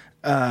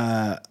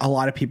a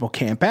lot of people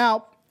camp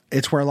out.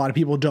 It's where a lot of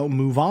people don't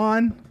move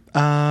on.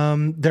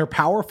 They're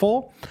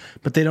powerful,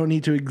 but they don't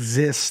need to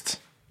exist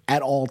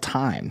at all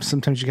times.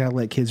 Sometimes you got to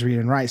let kids read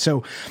and write.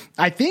 So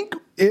I think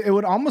it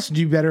would almost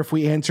do better if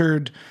we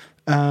answered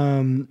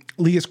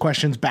Leah's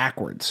questions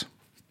backwards.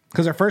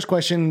 Because our first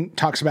question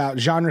talks about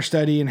genre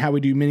study and how we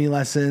do mini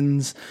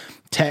lessons,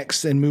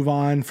 text, and move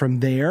on from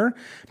there.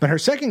 But her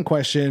second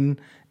question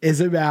is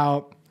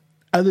about,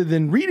 other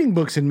than reading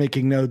books and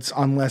making notes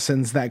on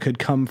lessons that could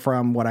come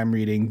from what I'm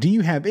reading, do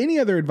you have any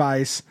other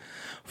advice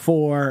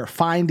for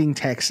finding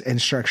text and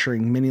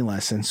structuring mini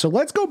lessons? So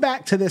let's go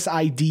back to this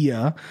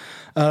idea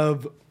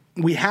of,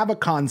 we have a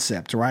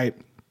concept, right?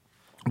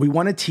 We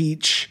want to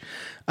teach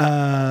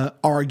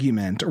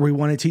argument, or we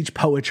want to teach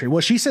poetry.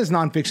 Well, she says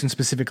nonfiction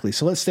specifically,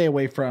 so let's stay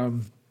away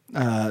from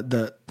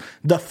the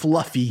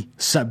fluffy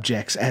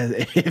subjects,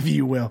 if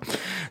you will.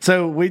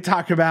 So we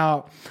talk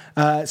about,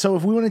 so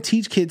if we want to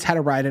teach kids how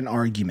to write an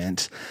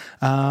argument,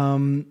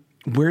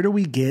 where do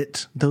we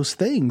get those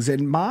things?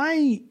 And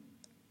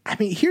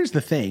here's the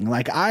thing.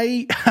 Like,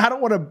 I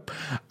don't want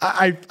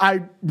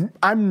to,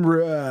 I'm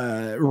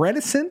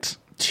reticent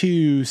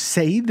to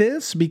say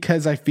this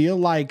because I feel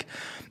like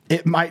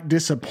it might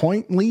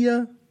disappoint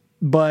Leah,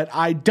 but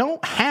I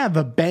don't have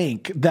a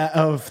bank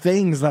of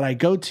things that I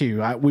go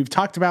to. We've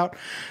talked about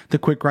the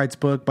Quick Writes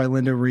book by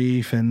Linda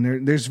Reef,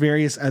 and there's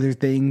various other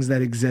things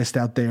that exist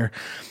out there.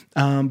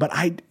 But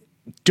I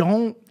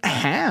don't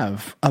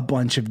have a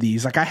bunch of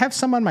these. Like, I have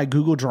some on my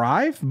Google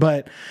Drive,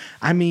 but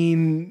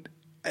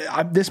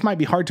this might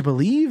be hard to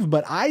believe,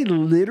 but I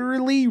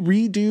literally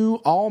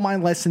redo all my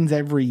lessons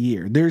every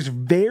year. There's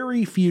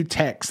very few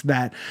texts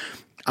that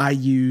I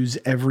use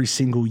every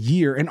single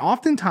year. And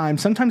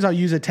sometimes I'll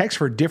use a text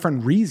for a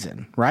different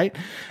reason, right?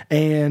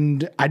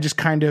 And I just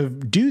kind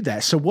of do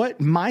that. So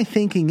what my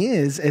thinking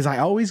is I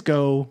always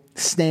go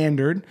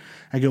standard.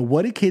 I go,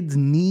 what do kids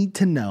need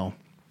to know?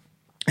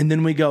 And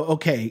then we go,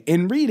 okay,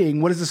 in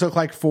reading, what does this look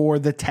like for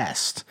the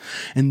test?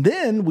 And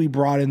then we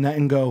broaden that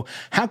and go,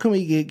 how can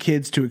we get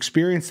kids to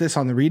experience this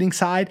on the reading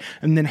side?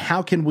 And then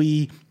how can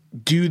we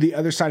do the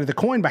other side of the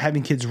coin by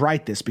having kids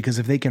write this? Because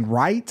if they can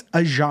write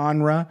a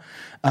genre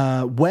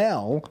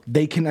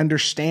they can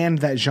understand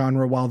that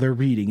genre while they're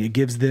reading. It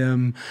gives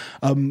them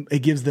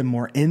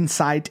more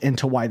insight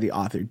into why the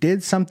author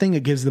did something.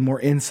 It gives them more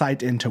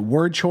insight into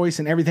word choice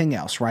and everything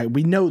else, right?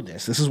 We know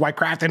this. This is why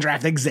Craft and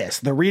Draft exists.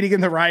 The reading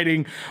and the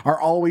writing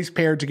are always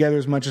paired together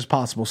as much as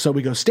possible. So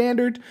we go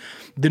standard,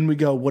 then we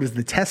go, what does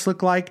the test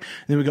look like?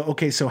 And then we go,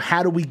 okay, so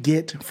how do we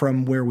get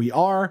from where we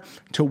are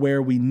to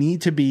where we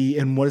need to be,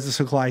 and what does this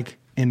look like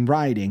in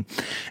writing?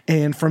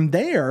 And from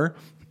there,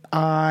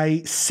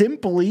 I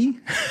simply,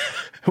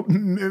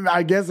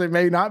 I guess it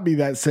may not be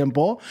that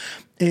simple,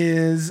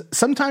 is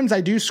sometimes I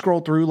do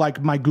scroll through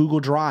like my Google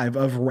Drive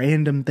of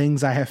random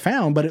things I have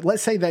found, but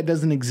let's say that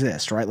doesn't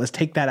exist, right? Let's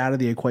take that out of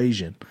the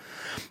equation.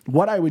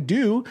 What I would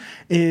do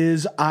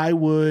is I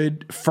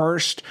would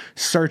first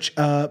search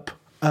up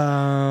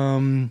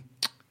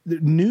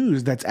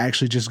news that's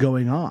actually just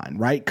going on,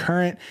 right?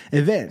 Current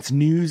events.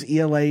 News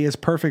ELA is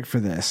perfect for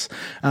this.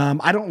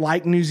 I don't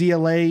like News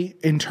ELA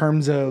in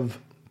terms of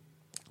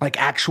like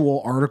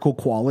actual article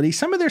quality.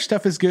 Some of their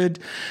stuff is good.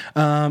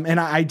 And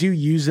I do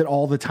use it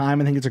all the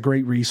time. I think it's a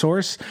great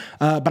resource.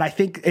 But I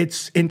think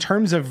it's, in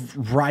terms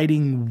of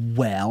writing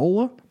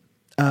well,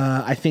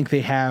 I think they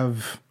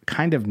have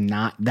kind of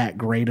not that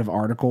great of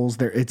articles.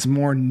 It's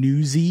more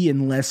newsy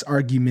and less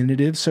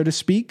argumentative, so to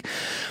speak.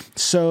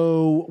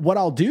 So what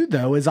I'll do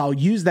though is I'll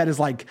use that as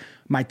like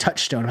my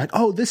touchstone. I'm like,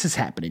 oh, this is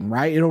happening,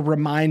 right? It'll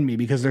remind me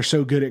because they're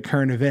so good at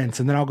current events.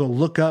 And then I'll go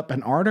look up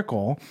an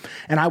article,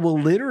 and I will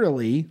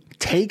literally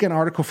take an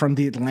article from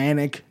the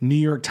Atlantic, New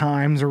York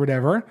Times, or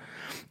whatever,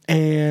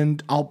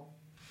 and I'll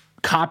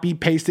copy,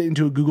 paste it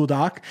into a Google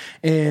Doc.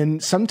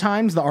 And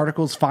sometimes the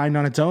article's fine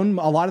on its own.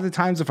 A lot of the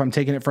times, if I'm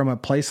taking it from a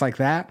place like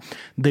that,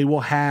 they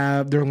will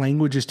have, their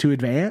language is too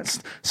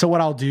advanced. So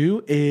what I'll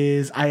do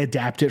is I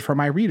adapt it for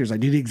my readers. I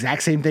do the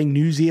exact same thing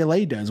News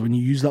ELA does. When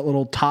you use that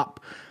little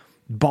top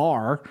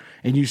bar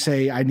and you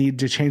say, I need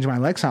to change my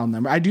Lexile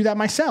number, I do that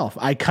myself.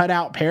 I cut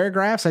out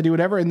paragraphs, I do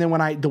whatever. And then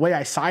the way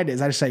I cite it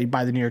is I just say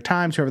by the New York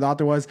Times, whoever the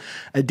author was,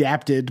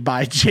 adapted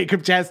by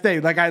Jacob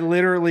Chastain. Like I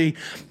literally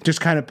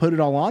just kind of put it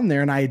all on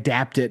there and I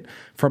adapt it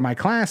for my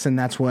class. And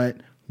that's what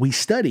we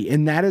study.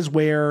 And that is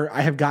where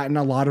I have gotten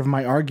a lot of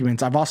my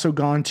arguments. I've also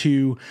gone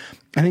to,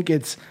 I think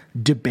it's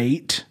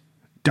debate.org,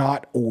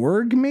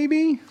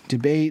 maybe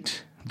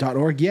debate.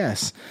 .org,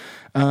 yes.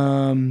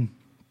 No.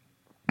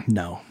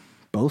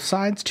 Both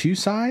sides? Two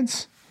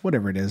sides?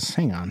 Whatever it is.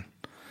 Hang on.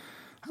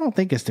 I don't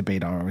think it's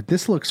debate.org.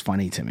 This looks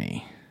funny to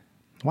me.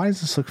 Why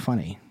does this look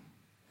funny?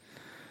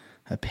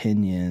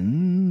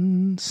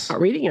 Opinions.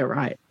 Not reading it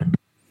right.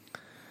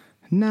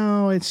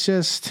 No, it's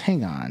just,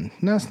 hang on.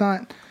 No, it's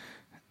not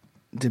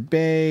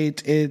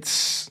debate.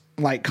 It's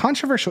like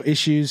controversial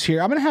issues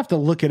here. I'm going to have to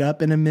look it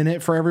up in a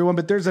minute for everyone,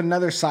 but there's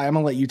another site. I'm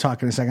going to let you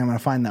talk in a second. I'm going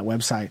to find that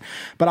website,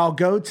 but I'll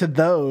go to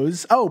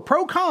those. Oh,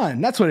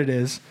 ProCon. That's what it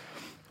is.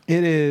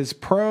 It is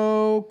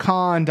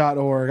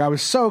procon.org. I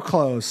was so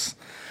close.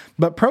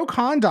 But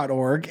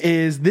procon.org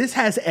this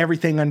has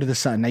everything under the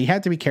sun. Now, you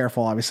have to be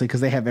careful, obviously, because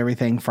they have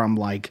everything from,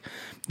 like,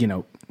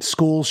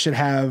 schools should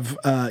have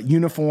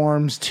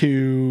uniforms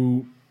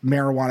to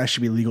marijuana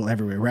should be legal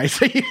everywhere, right?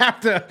 So you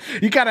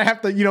kind of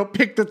have to,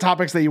 pick the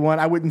topics that you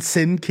want. I wouldn't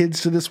send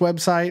kids to this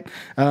website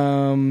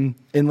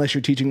unless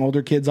you're teaching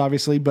older kids,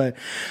 obviously. But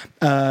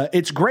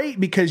it's great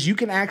because you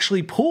can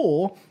actually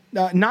pull.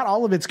 Not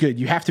all of it's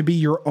good. You have to be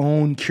your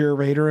own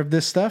curator of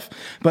this stuff.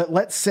 But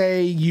let's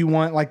say you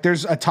want, like,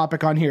 there's a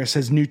topic on here. It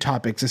says new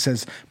topics. It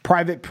says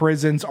private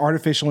prisons,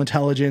 artificial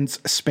intelligence,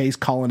 space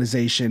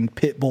colonization,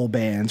 pit bull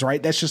bans,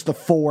 right? That's just the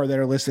 4 that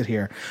are listed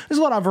here. There's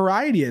a lot of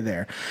variety in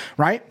there,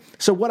 right?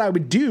 So what I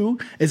would do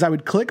is I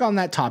would click on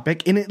that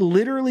topic, and it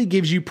literally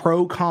gives you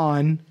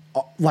pro-con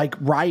like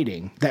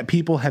writing that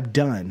people have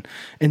done.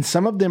 And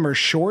some of them are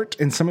short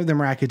and some of them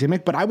are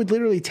academic, but I would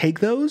literally take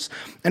those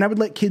and I would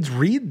let kids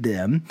read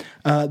them,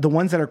 the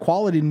ones that are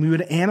quality, and we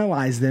would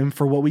analyze them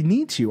for what we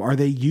need to. Are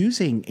they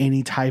using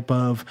any type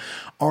of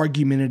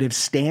argumentative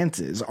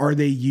stances? Are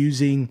they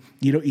using,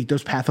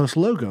 ethos, pathos,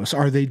 logos?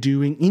 Are they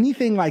doing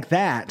anything like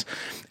that?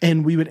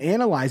 And we would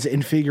analyze it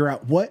and figure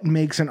out what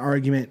makes an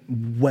argument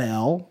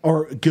well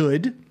or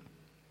good.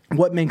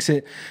 What makes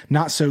it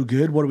not so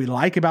good? What do we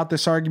like about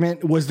this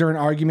argument? Was there an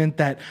argument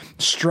that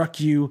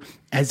struck you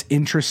as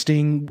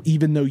interesting,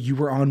 even though you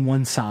were on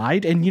one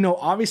side? And,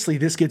 obviously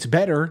this gets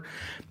better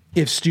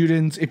if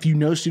students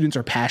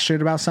are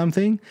passionate about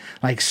something,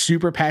 like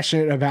super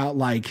passionate about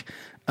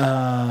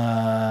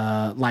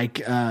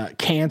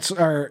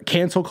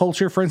cancel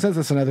culture, for instance.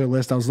 That's another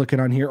list I was looking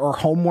on here, or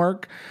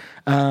homework.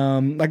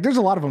 There's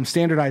a lot of them: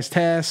 standardized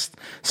tests,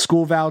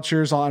 school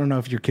vouchers. I don't know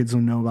if your kids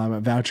will know about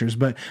vouchers,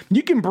 but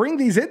you can bring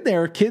these in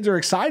there. Kids are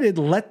excited.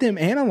 Let them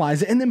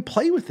analyze it and then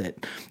play with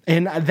it.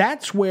 And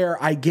that's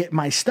where I get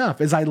my stuff,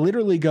 is I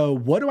literally go,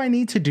 what do I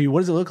need to do? What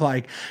does it look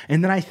like?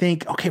 And then I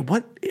think, okay,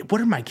 what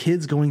are my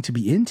kids going to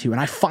be into? And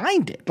I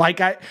find it.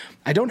 Like, I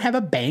don't have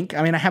a bank.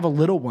 I mean, I have a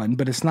little one,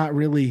 but it's not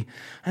really,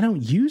 I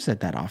don't use it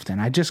that often.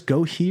 I just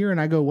go here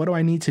and I go, what do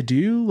I need to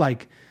do?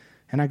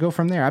 And I go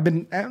from there. I've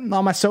been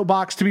on my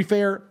soapbox. To be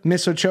fair,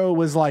 Miss Ochoa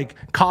was like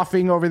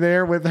coughing over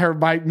there with her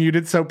mic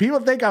muted, so people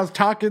think I was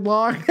talking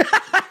long.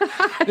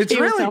 It's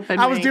really,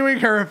 I was doing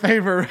her a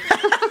favor.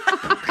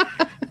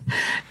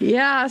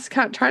 Yeah, I was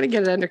trying to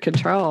get it under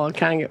control.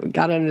 Kind of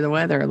got under the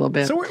weather a little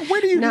bit. So where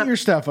do you get your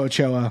stuff,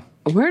 Ochoa?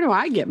 Where do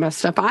I get my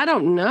stuff? I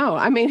don't know.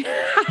 I mean,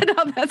 I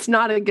know that's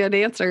not a good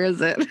answer, is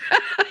it?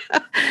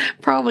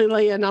 Probably,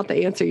 Leah, not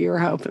the answer you were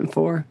hoping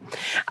for.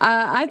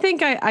 I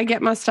think I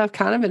get my stuff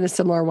kind of in a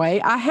similar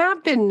way. I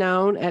have been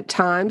known at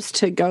times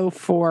to go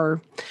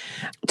for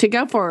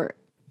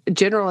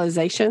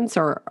generalizations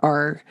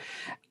or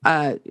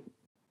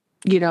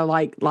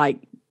like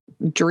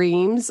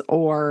dreams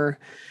or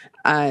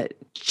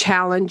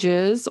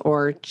challenges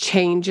or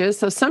changes.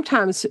 So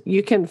sometimes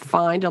you can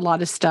find a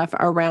lot of stuff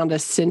around a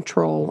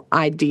central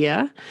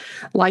idea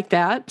like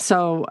that.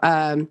 So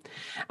I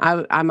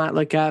might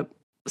look up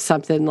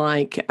something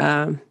like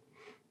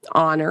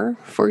honor,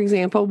 for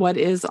example. What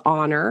is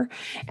honor?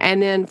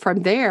 And then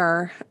from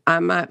there, I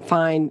might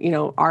find,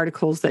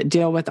 articles that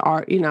deal with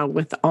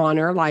with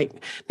honor, like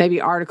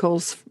maybe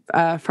articles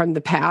from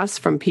the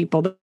past, from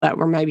people that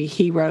were maybe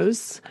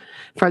heroes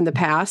from the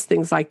past,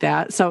 things like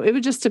that. So it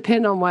would just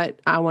depend on what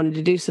I wanted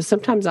to do. So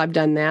sometimes I've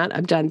done that.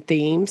 I've done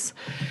themes.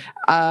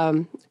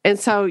 And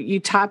so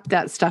you type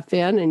that stuff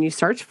in and you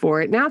search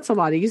for it. Now it's a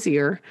lot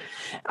easier.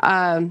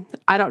 I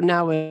don't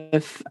know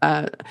if,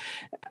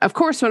 of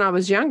course, when I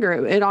was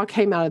younger, it all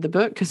came out of the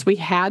book because we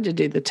had to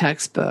do the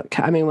textbook.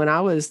 I mean,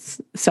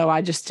 so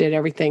I just did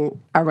everything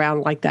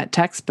around like that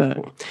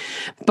textbook.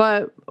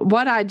 But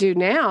what I do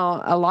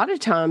now, a lot of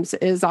times,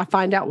 is I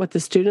find out what the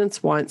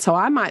students want. So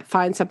I might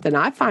find something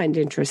I find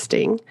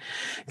interesting,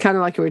 kind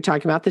of like we were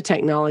talking about the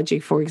technology,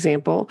 for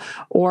example,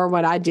 or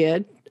what I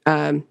did,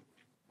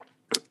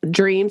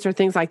 dreams or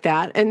things like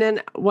that. And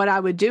then what I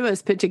would do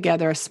is put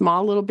together a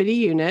small little bitty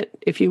unit,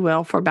 if you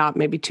will, for about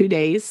maybe 2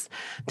 days,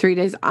 3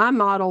 days. I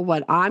model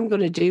what I'm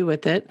going to do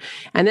with it.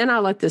 And then I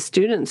let the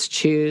students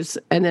choose,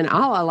 and then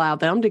I'll allow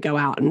them to go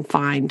out and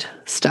find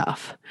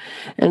stuff.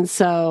 And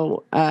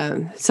so,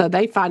 so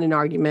they find an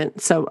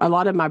argument. So a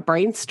lot of my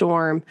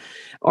brainstorm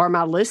or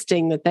my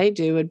listing that they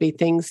do would be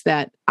things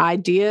that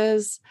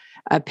ideas,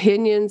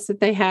 opinions that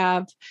they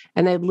have,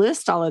 and they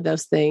list all of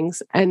those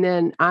things. And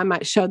then I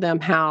might show them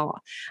how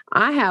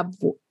I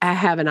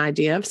have an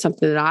idea of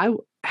something that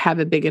have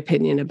a big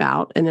opinion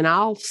about. And then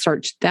I'll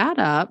search that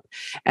up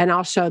and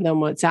I'll show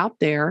them what's out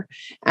there.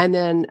 And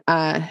then,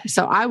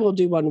 so I will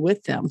do one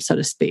with them, so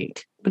to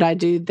speak. But I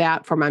do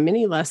that for my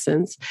mini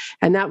lessons.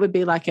 And that would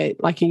be like a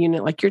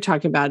unit like you're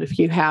talking about. If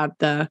you have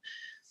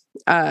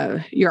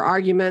your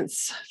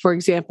arguments, for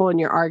example, and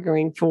you're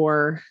arguing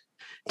for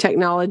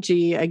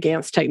technology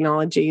against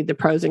technology, the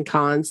pros and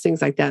cons,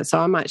 things like that. So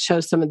I might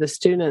show some of the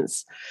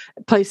students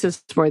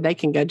places where they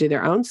can go do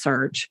their own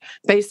search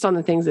based on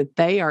the things that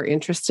they are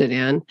interested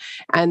in.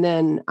 And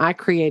then I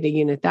create a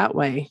unit that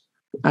way.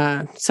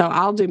 So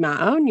I'll do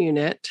my own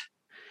unit,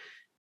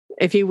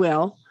 if you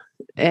will,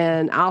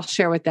 and I'll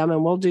share with them,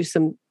 and we'll do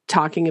some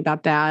talking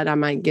about that. I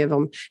might give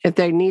them, if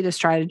they need a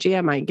strategy,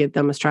 I might give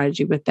them a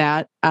strategy with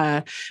that.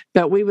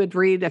 But we would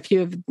read a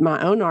few of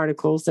my own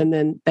articles, and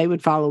then they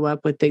would follow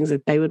up with things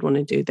that they would want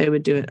to do. They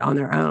would do it on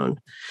their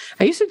own.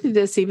 I used to do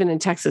this even in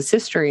Texas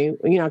history,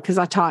 because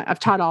I've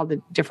taught all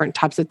the different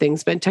types of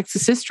things. But in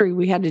Texas history,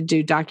 we had to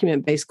do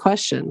document-based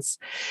questions.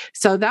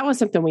 So that was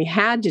something we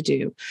had to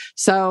do.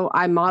 So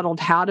I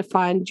modeled how to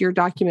find your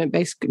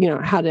document-based,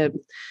 how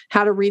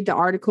to read the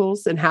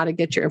articles and how to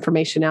get your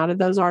information out of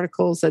those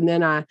articles. And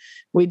then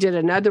we did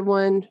another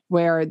one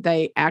where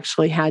they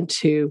actually had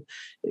to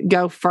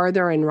go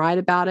further and write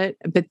about it.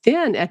 But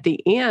then at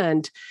the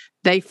end,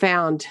 they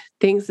found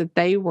things that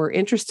they were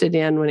interested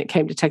in when it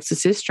came to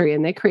Texas history,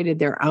 and they created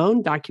their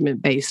own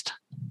document-based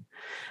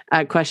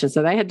questions.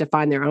 So they had to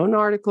find their own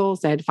articles,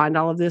 they had to find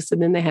all of this,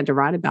 and then they had to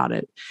write about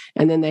it,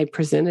 and then they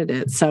presented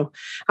it. So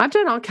I've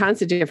done all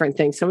kinds of different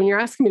things. So when you're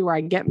asking me where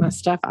I get my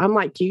stuff, I'm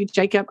like you,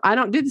 Jacob, I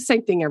don't do the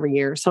same thing every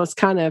year. So it's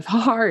kind of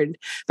hard,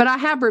 but I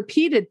have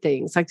repeated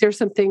things. Like there's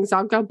some things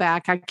I'll go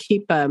back. I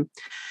keep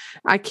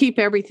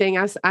everything.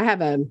 I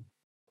have a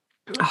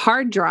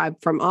hard drive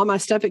from all my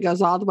stuff. It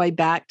goes all the way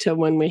back to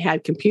when we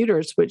had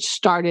computers, which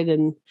started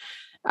in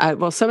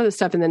some of the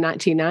stuff in the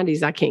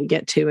 1990s I can't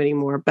get to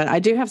anymore, but I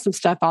do have some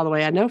stuff all the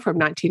way, I know, from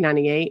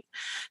 1998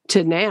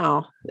 to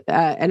now.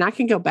 And I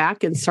can go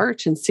back and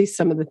search and see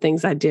some of the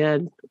things I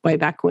did way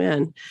back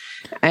when.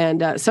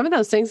 And some of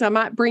those things I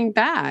might bring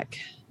back.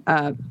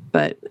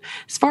 But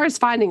as far as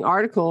finding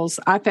articles,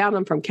 I found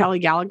them from Kelly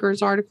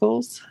Gallagher's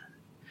articles.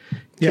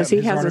 Because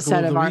he has a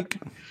set of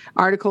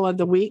article of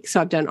the week.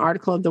 So I've done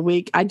article of the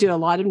week. I do a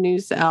lot of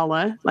News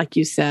Ella, like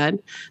you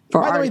said,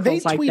 for By the way,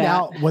 articles they tweet like that.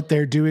 out what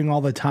they're doing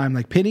all the time.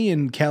 Like Penny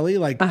and Kelly,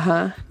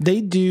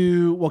 they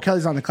do, well,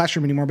 Kelly's not in the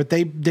classroom anymore, but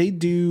they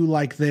do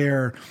like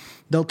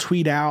they'll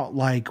tweet out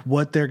like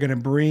what they're going to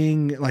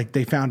bring. Like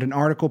they found an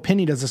article.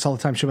 Penny does this all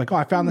the time. She'll be like, oh,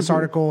 I found this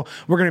article.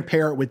 We're going to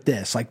pair it with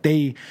this. Like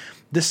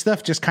this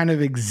stuff just kind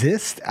of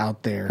exists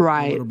out there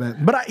a little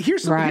bit. But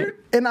here's something,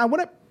 and I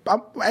want to,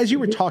 as you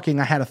were talking,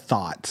 I had a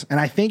thought, and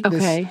I think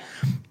this,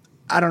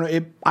 I don't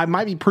know, I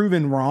might be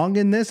proven wrong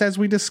in this as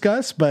we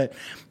discuss, but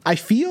I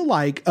feel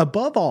like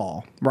above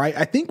all, right,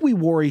 I think we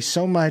worry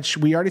so much.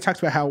 We already talked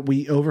about how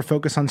we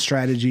over-focus on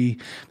strategy,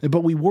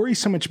 but we worry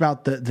so much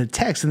about the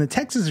text, and the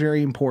text is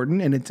very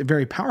important and it's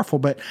very powerful,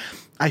 but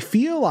I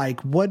feel like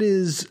what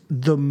is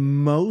the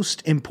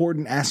most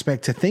important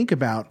aspect to think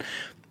about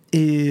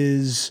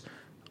is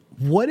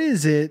what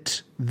is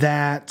it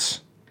that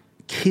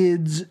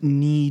kids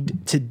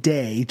need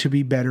today to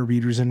be better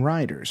readers and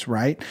writers,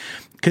 right?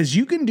 Because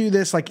you can do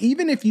this, like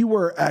even if you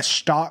were a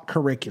stock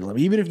curriculum,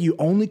 even if you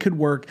only could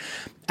work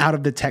out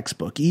of the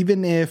textbook,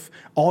 even if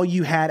all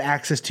you had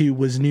access to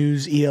was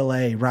News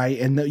ELA, right?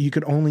 And you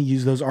could only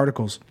use those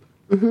articles.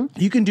 Mm-hmm.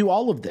 You can do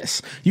all of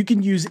this. You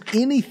can use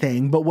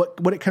anything, but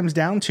what it comes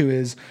down to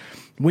is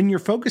when you're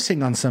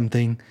focusing on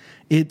something,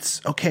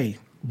 it's, okay,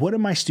 what do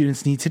my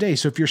students need today?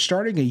 So if you're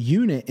starting a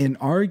unit in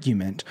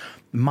argument,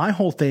 my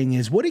whole thing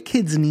is, what do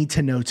kids need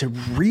to know to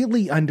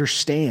really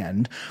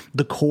understand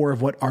the core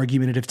of what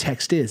argumentative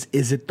text is?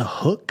 Is it the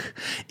hook?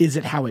 Is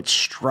it how it's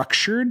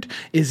structured?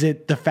 Is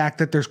it the fact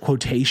that there's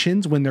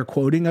quotations when they're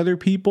quoting other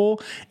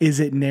people? Is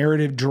it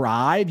narrative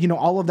drive?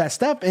 All of that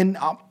stuff. And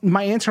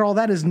my answer to all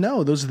that is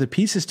no, those are the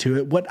pieces to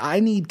it. What I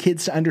need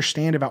kids to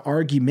understand about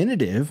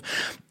argumentative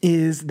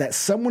is that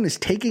someone is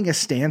taking a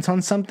stance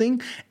on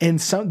something and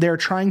they're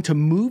trying to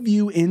move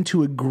you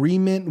into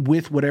agreement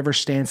with whatever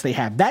stance they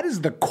have. That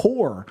is the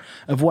core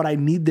of what I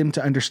need them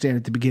to understand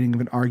at the beginning of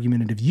an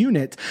argumentative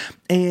unit.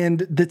 And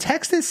the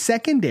text is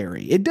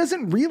secondary. It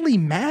doesn't really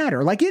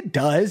matter. Like it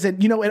does.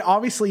 And, and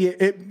obviously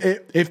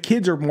if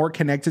kids are more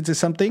connected to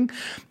something,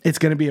 it's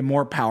going to be a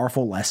more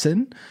powerful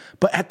lesson.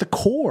 But at the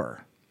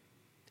core,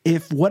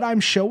 if what I'm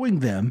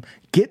showing them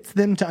gets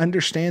them to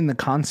understand the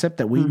concept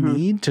that we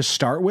need to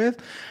start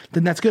with,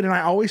 then that's good. And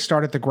I always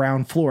start at the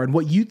ground floor. And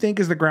what you think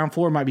is the ground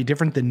floor might be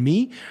different than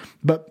me,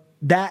 but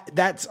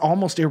that's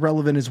almost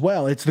irrelevant as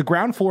well. It's the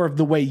ground floor of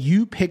the way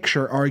you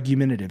picture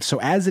argumentative. So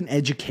as an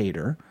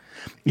educator,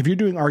 if you're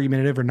doing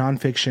argumentative or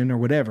nonfiction or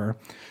whatever,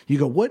 you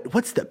go,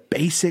 what's the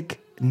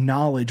basic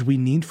knowledge we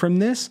need from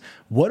this?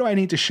 What do I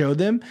need to show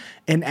them?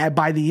 And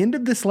by the end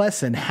of this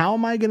lesson, how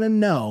am I going to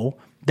know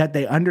that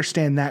they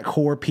understand that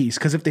core piece.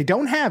 Because if they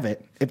don't have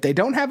it, if they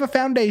don't have a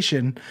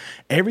foundation,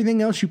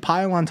 everything else you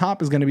pile on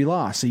top is going to be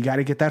lost. So you got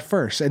to get that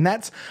first. And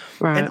that's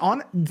right.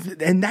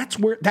 and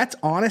that's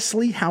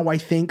honestly how I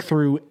think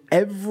through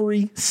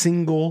every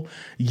single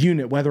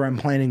unit, whether I'm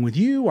planning with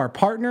you, our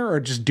partner, or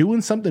just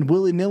doing something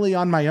willy-nilly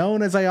on my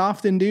own, as I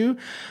often do.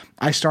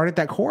 I start at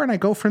that core and I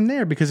go from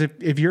there, because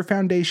if your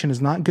foundation is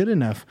not good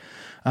enough,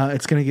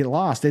 it's going to get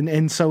lost.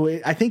 And so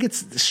I think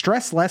it's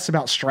stress less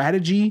about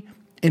strategy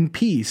and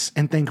peace,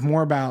 and think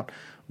more about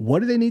what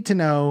do they need to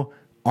know?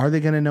 Are they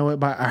going to know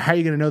it or how are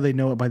you going to know they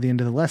know it by the end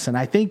of the lesson?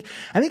 I think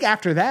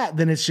after that,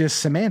 then it's just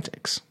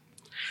semantics.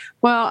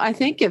 Well, I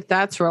think if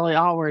that's really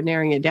all we're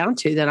narrowing it down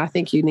to, then I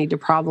think you need to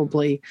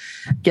probably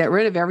get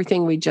rid of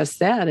everything we just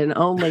said and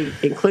only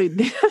include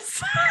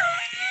this.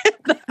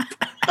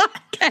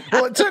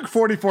 Well, it took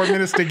 44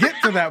 minutes to get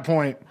to that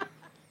point.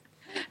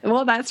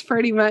 Well, that's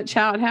pretty much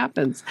how it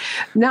happens.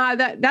 Now,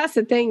 that's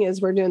the thing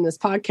is we're doing this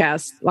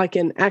podcast, like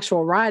in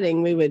actual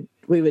writing, we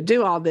would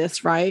do all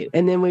this, right?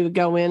 And then we would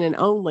go in and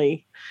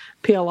only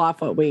peel off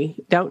what we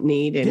don't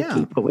need and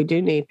keep what we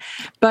do need.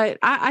 But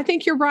I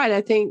think you're right.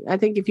 I think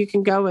if you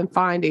can go and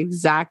find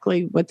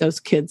exactly what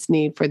those kids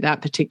need for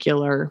that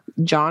particular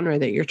genre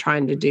that you're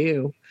trying to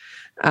do,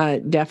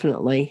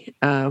 definitely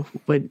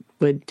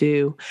would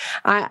do.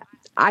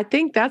 I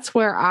think that's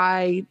where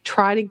I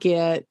try to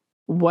get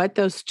what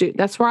those students,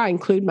 that's where I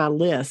include my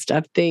list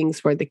of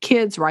things where the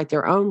kids write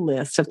their own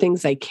list of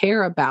things they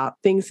care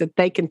about, things that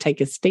they can take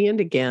a stand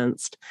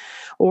against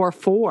or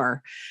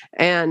for.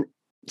 And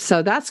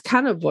so that's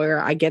kind of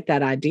where I get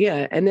that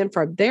idea. And then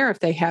from there, if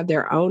they have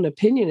their own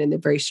opinion and they're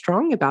very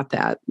strong about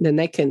that, then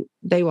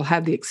they will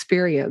have the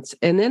experience.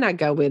 And then I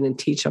go in and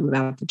teach them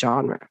about the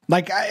genre.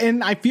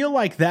 And I feel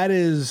like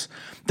that's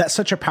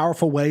such a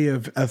powerful way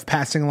of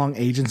passing along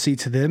agency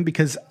to them,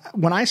 because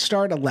when I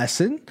start a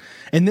lesson,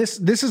 and this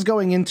is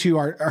going into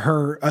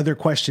her other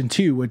question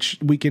too, which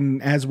we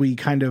can, as we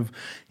kind of,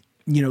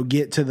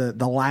 get to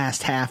the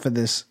last half of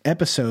this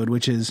episode,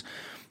 which is,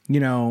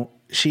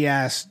 she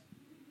asked,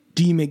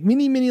 do you make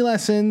mini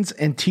lessons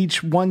and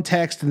teach one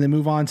text and then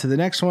move on to the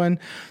next one?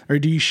 Or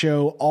do you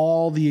show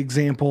all the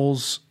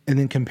examples and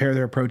then compare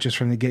their approaches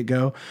from the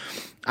get-go?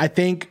 I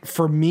think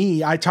for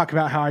me, I talk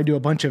about how I do a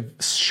bunch of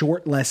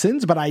short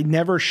lessons, but I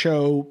never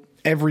show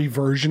every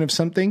version of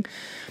something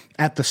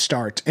at the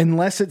start,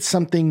 unless it's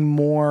something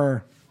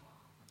more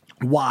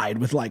wide,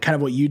 with like kind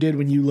of what you did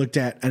when you looked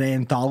at an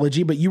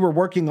anthology, but you were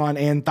working on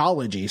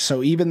anthology.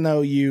 So even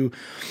though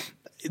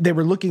they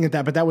were looking at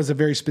that, but that was a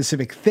very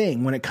specific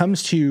thing. When it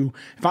comes to,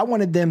 if I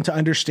wanted them to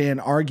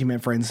understand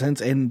argument, for instance,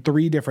 in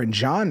 3 different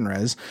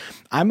genres,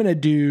 I'm going to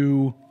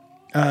do,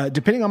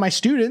 depending on my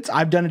students,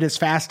 I've done it as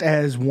fast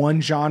as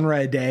 1 genre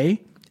a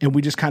day. And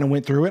we just kind of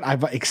went through it.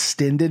 I've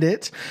extended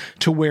it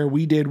to where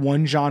we did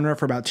 1 genre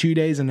for about 2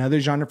 days, another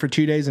genre for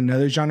 2 days,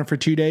 another genre for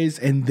 2 days.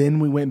 And then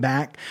we went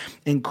back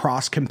and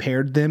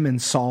cross-compared them and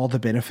saw the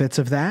benefits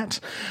of that.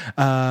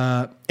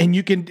 And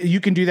you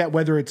can do that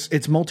whether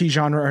it's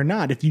multi-genre or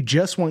not. If you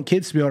just want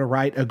kids to be able to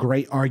write a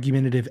great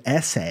argumentative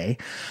essay,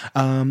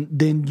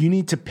 then you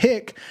need to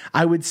pick,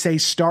 I would say,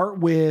 start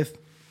with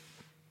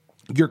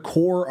your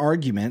core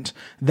argument,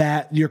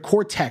 that your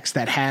core text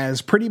that has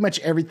pretty much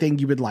everything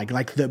you would like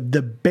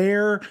the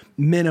bare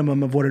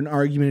minimum of what an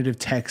argumentative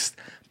text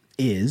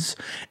is,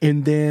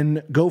 and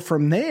then go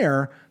from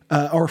there,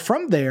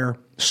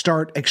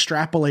 start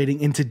extrapolating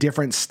into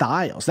different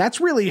styles.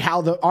 That's really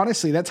how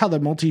that's how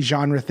the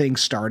multi-genre thing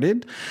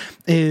started.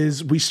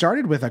 Is we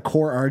started with a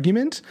core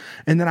argument,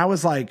 and then I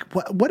was like,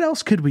 what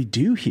else could we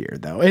do here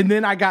though? And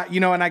then I got,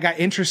 I got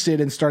interested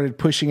and started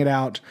pushing it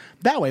out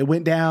that way.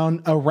 Went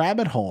down a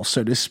rabbit hole,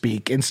 so to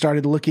speak, and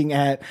started looking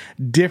at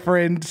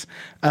different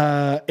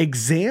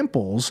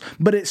examples,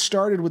 but it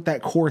started with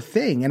that core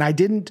thing. And I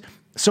didn't,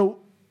 so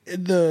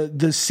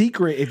the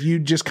secret, if you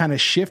just kind of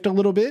shift a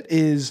little bit,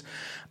 is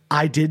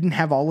I didn't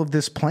have all of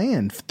this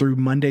planned through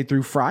Monday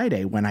through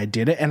Friday when I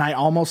did it, and I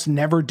almost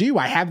never do.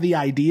 I have the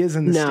ideas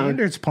and the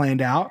standards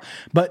planned out,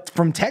 but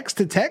from text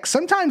to text,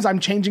 sometimes I'm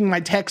changing my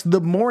text the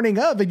morning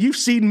of, and you've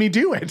seen me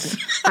do it.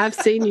 I've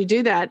seen you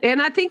do that.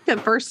 And I think the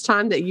first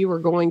time that you were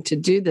going to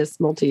do this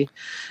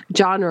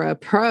multi-genre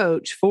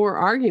approach for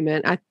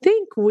argument, I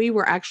think we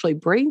were actually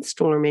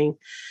brainstorming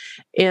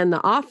in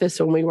the office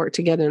when we worked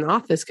together in the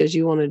office, because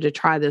you wanted to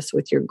try this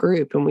with your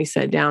group, and we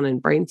sat down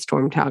and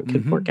brainstormed how it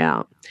could work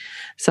out.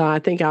 So I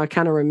think I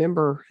kind of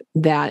remember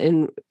that.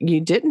 And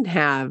you didn't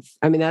have,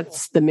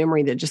 that's the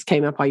memory that just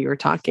came up while you were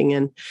talking,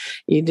 and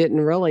you didn't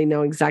really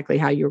know exactly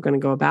how you were going to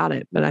go about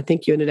it. But I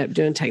think you ended up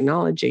doing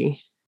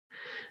technology.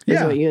 Is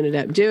what you ended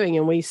up doing.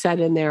 And we sat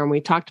in there and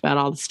we talked about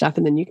all the stuff,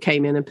 and then you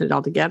came in and put it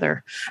all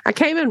together. I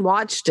came and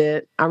watched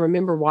it. I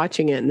remember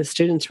watching it, and the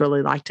students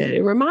really liked it.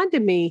 It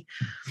reminded me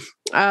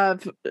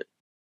of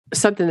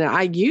something that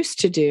I used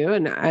to do,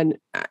 and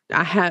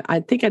I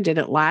think I did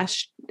it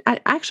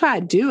I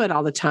do it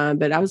all the time,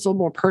 but I was a little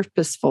more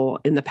purposeful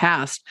in the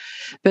past.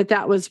 But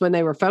that was when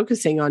they were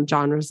focusing on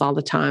genres all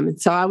the time.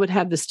 And so I would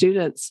have the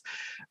students,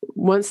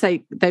 once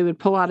they would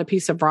pull out a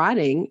piece of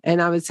writing,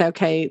 and I would say,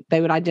 okay,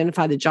 they would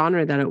identify the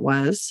genre that it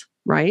was,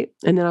 right?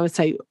 And then I would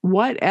say,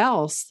 what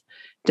else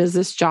does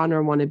this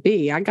genre want to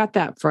be? I got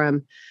that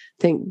from,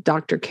 I think,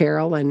 Dr.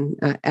 Carol and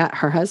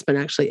her husband,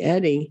 actually,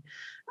 Eddie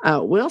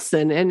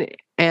Wilson.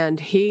 And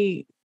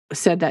he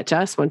said that to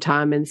us one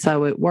time, and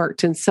so it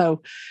worked. And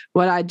so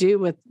what I do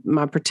with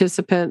my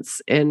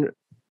participants and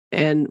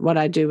what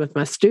I do with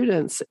my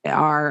students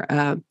are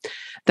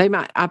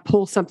I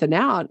pull something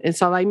out, and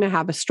so they may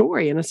have a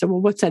story, and I said, well,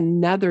 what's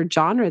another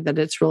genre that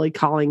it's really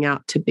calling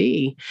out to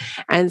be?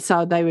 And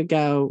so they would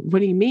go, what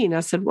do you mean? I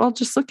said, well,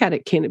 just look at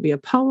it. Can it be a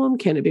poem?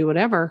 Can it be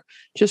whatever?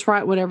 Just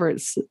write whatever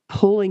it's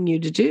pulling you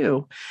to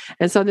do.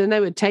 And so then they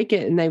would take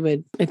it and they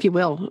would, if you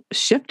will,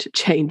 shift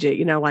change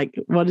it, like,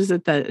 what is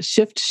it? The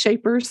shift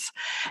shapers.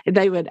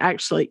 They would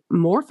actually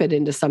morph it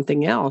into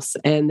something else.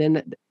 And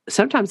then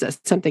sometimes that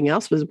something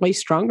else was way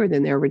stronger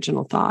than their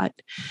original thought.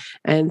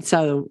 And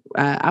so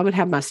I would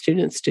have my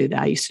students do that.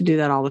 I used to do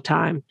that all the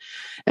time.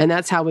 And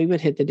that's how we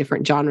would hit the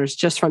different genres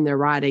just from their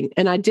writing.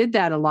 And I did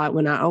that a lot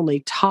when I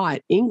only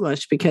taught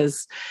English,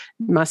 because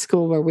my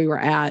school where we were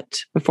at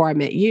before I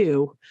met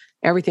you,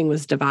 everything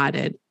was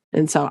divided.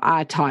 And so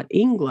I taught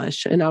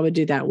English, and I would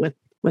do that with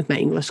my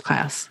English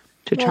class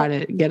to try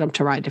to get them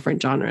to write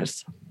different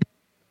genres.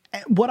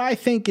 What I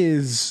think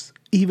is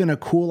even a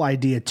cool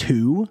idea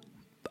too,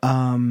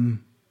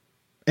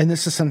 and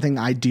this is something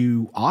I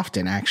do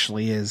often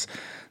actually, is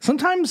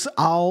sometimes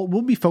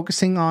we'll be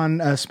focusing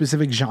on a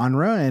specific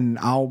genre, and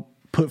I'll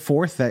put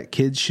forth that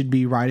kids should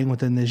be writing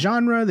within the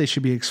genre. They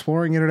should be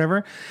exploring it or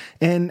whatever.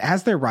 And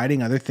as they're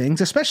writing other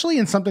things, especially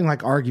in something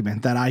like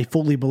argument that I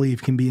fully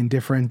believe can be in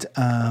different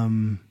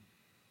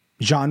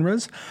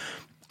genres,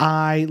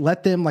 I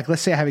let them, like,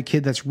 let's say I have a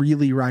kid that's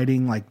really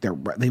writing, like they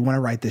want to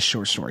write this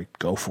short story,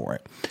 go for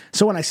it.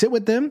 So when I sit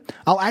with them,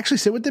 I'll actually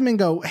sit with them and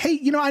go, hey,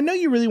 I know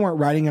you really weren't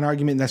writing an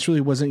argument, and that's really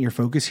wasn't your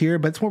focus here,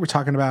 but it's what we're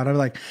talking about. I'm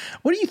like,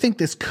 what do you think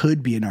this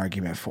could be an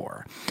argument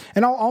for?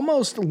 And I'll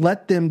almost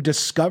let them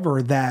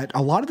discover that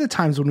a lot of the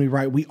times when we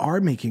write, we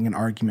are making an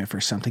argument for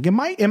something. It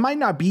might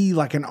not be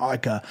like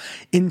a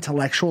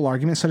intellectual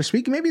argument, so to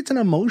speak. Maybe it's an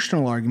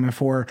emotional argument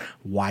for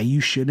why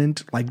you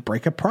shouldn't, like,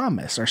 break a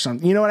promise or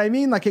something. You know what I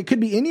mean? Like, it could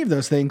be any of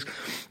those things.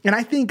 And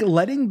I think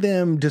letting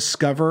them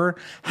discover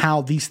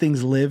how these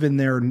things live in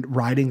their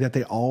writing that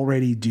they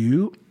already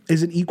do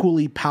is an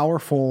equally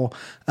powerful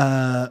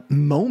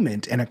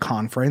moment in a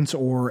conference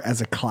or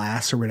as a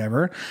class or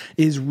whatever,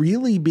 is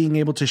really being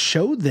able to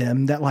show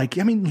them that, like,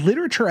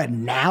 literature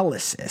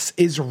analysis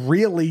is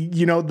really,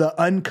 the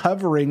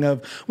uncovering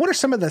of what are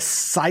some of the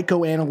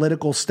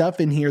psychoanalytical stuff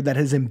in here that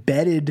has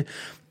embedded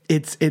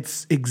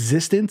its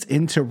existence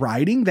into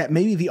writing that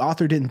maybe the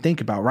author didn't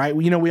think about, right?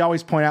 We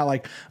always point out,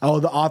 like, oh,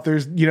 the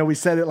authors, we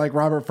said it, like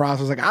Robert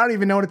Frost was like, I don't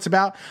even know what it's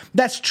about.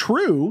 That's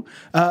true.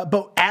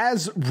 But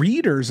as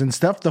readers and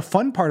stuff, the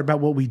fun part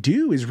about what we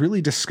do is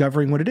really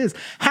discovering what it is.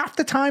 Half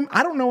the time,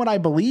 I don't know what I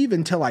believe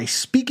until I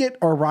speak it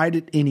or write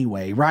it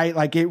anyway, right?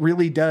 Like, it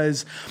really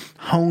does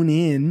hone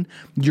in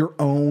your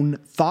own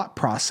thought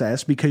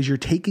process, because you're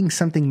taking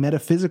something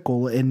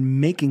metaphysical and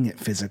making it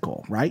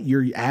physical, right?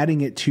 You're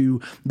adding it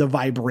to the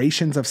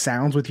vibrations of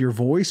sounds with your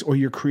voice, or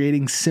you're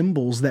creating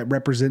symbols that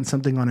represent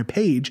something on a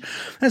page.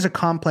 That's a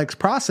complex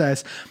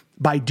process.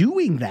 By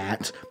doing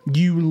that,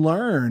 you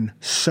learn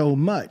so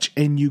much,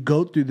 and you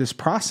go through this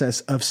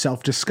process of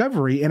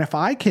self-discovery. And if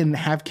I can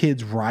have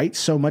kids write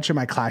so much in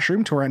my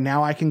classroom to where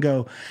now I can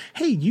go,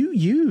 hey,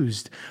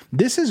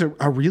 this is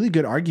a really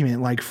good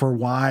argument, like, for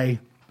why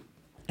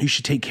you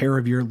should take care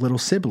of your little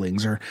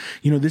siblings, or,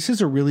 this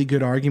is a really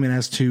good argument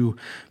as to,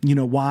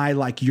 why,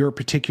 like, your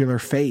particular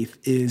faith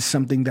is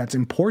something that's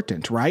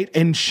important, right?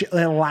 And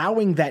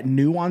allowing that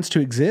nuance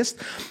to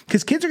exist,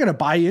 because kids are going to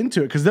buy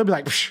into it, because they'll be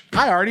like,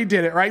 I already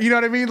did it, right? You know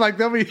what I mean? Like,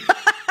 they'll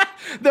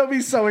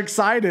be so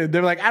excited.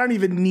 They're like, I don't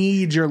even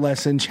need your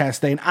lesson,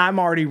 Chastain. I'm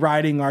already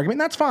writing argument.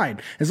 And that's fine.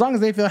 As long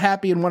as they feel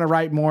happy and want to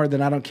write more,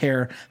 then I don't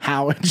care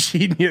how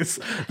ingenious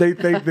they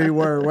think they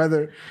were.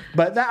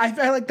 But I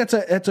feel like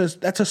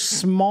that's a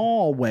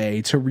small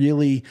way to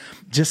really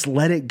just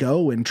let it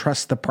go and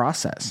trust the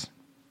process.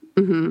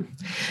 Mm-hmm.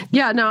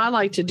 Yeah, no, I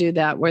like to do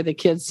that, where the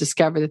kids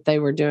discover that they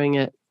were doing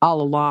it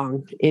all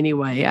along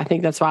anyway. I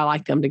think that's why I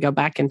like them to go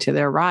back into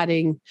their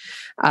writing,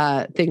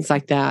 things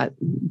like that.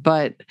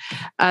 But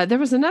there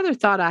was another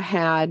thought I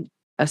had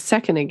a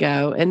second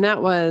ago, and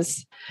that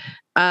was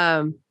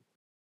that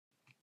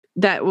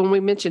when we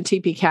mentioned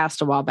TP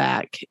Cast a while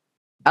back,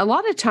 a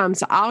lot of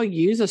times I'll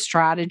use a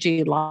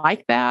strategy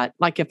like that.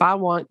 Like, if I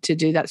want to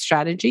do that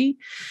strategy,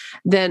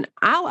 then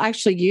I'll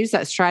actually use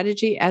that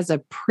strategy as a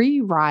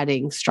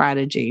pre-writing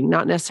strategy,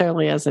 not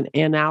necessarily as an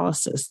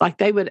analysis. Like,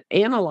 they would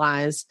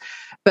analyze,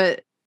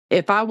 but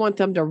if I want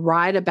them to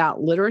write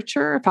about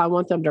literature, if I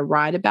want them to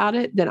write about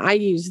it, then I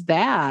use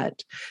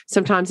that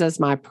sometimes as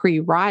my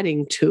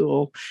pre-writing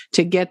tool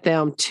to get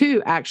them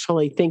to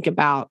actually think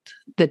about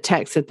the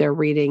text that they're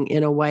reading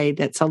in a way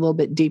that's a little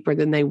bit deeper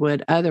than they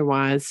would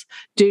otherwise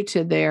due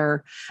to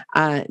their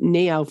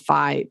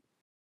neophyte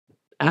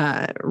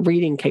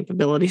reading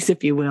capabilities,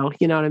 if you will.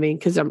 You know what I mean?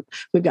 Because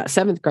we've got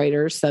 7th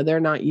graders, so they're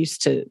not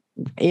used to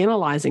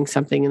analyzing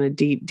something in a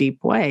deep,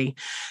 deep way.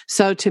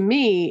 So to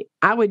me,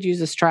 I would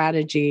use a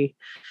strategy.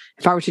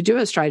 If I were to do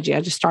a strategy,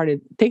 I just started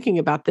thinking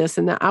about this,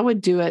 and I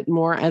would do it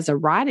more as a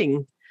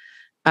writing,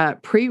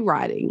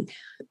 pre-writing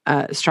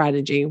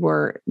strategy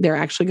where they're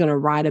actually going to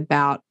write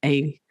about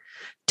a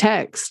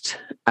text,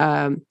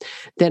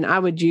 then I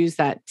would use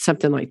that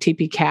something like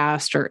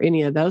TPCast or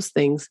any of those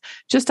things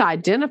just to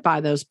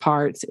identify those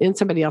parts in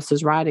somebody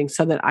else's writing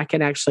so that I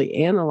can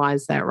actually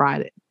analyze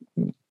that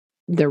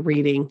the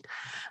reading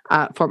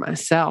for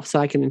myself so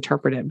I can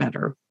interpret it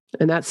better.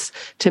 And that's,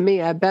 to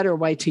me, a better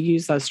way to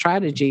use those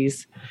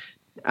strategies.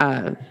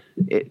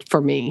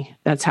 For me,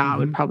 that's how I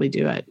would probably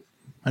do it.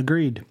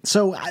 Agreed.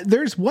 So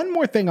there's one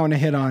more thing I want to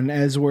hit on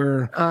as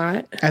we're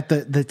at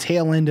the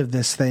tail end of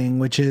this thing,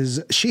 which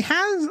is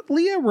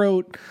Leah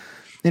wrote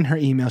in her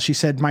email, she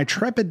said, my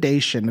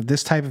trepidation of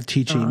this type of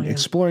teaching,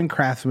 exploring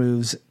craft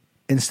moves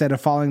instead of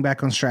falling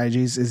back on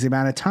strategies, is the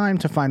amount of time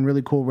to find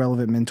really cool,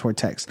 relevant mentor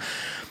text.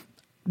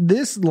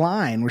 This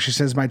line where she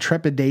says, my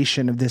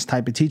trepidation of this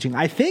type of teaching,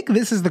 I think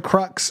this is the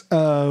crux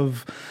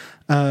of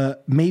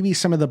maybe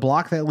some of the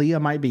block that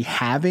Leah might be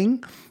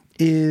having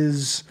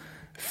is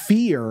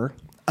fear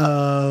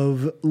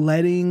of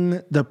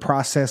letting the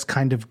process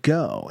kind of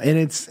go.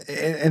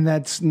 And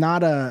that's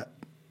not a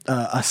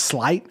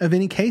slight of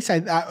any case.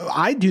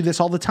 I do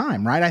this all the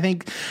time, right? I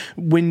think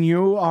when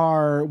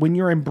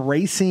you're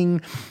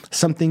embracing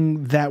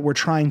something that we're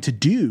trying to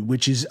do,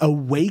 which is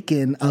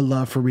awaken a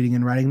love for reading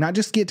and writing, not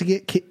just get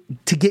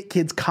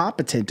kids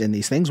competent in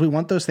these things. We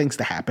want those things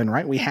to happen,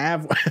 right?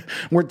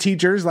 We're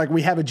teachers, like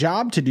we have a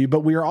job to do,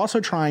 but we are also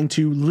trying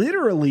to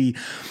literally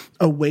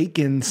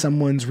awaken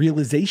someone's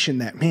realization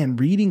that, man,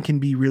 reading can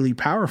be really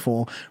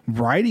powerful,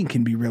 writing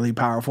can be really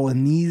powerful,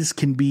 and these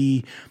can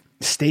be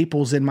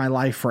staples in my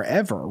life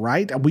forever,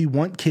 right? We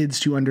want kids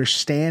to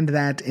understand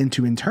that and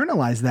to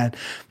internalize that.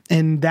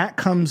 And that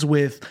comes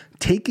with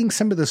taking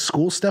some of the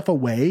school stuff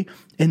away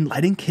and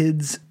letting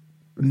kids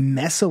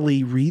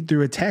messily read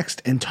through a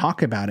text and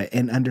talk about it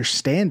and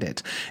understand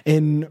it,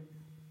 and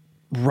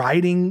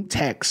writing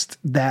text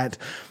that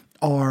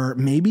are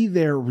maybe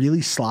they're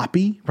really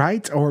sloppy,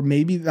 right? Or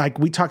maybe like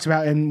we talked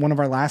about in one of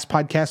our last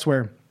podcasts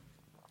where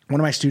one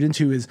of my students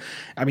who is,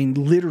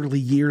 literally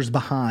years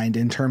behind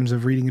in terms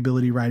of reading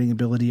ability, writing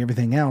ability,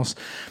 everything else.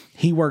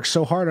 He worked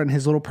so hard on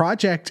his little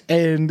project,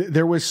 and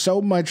there was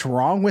so much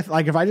wrong with,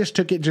 like, if I just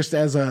took it just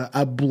as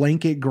a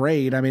blanket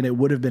grade, it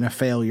would have been a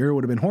failure. It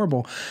would have been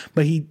horrible,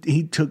 but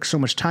he took so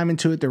much time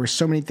into it. There were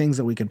so many things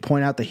that we could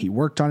point out that he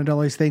worked on, and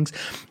all these things,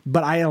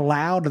 but I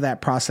allowed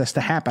that process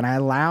to happen. I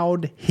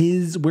allowed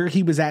where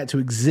he was at to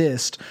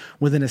exist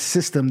within a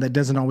system that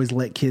doesn't always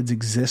let kids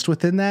exist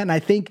within that. And I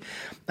think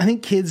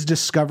kids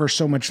discover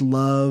so much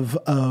love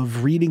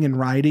of reading and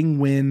writing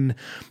when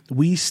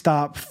we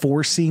stop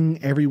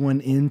forcing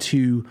everyone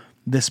into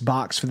this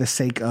box for the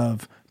sake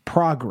of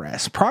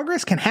progress.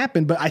 Progress can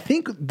happen, but I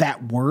think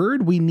that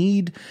word we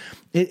need,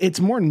 it's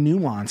more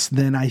nuanced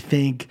than I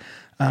think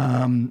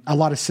a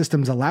lot of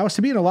systems allow us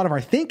to be in a lot of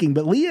our thinking.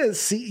 But Leah,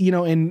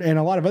 and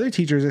a lot of other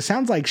teachers, it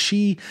sounds like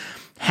she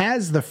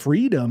has the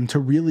freedom to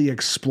really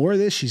explore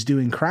this. She's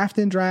doing craft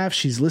and draft.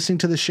 She's listening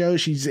to the show.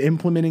 She's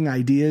implementing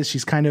ideas.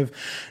 She's kind of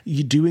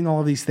doing all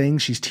of these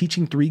things. She's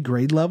teaching 3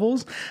 grade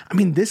levels.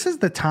 This is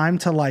the time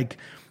to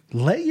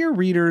let your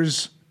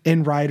readers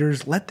and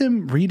writers, let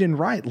them read and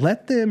write.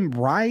 Let them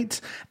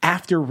write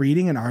after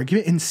reading an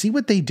argument and see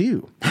what they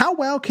do. How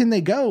well can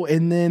they go?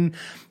 And then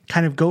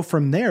kind of go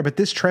from there. But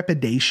this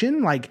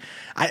trepidation,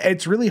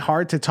 it's really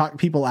hard to talk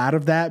people out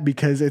of that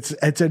because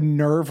it's a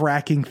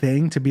nerve-wracking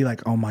thing to be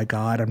like, oh my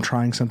God, I'm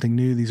trying something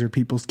new. These are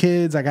people's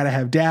kids. I got to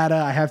have data.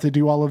 I have to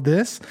do all of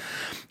this.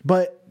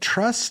 But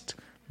trust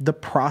the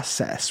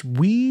process.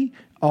 We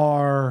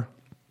are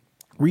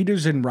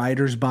readers and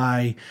writers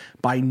by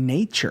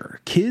nature.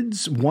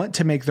 Kids want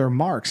to make their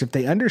marks. If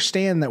they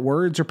understand that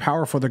words are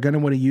powerful, they're going to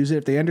want to use it.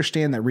 If they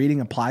understand that reading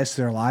applies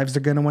to their lives,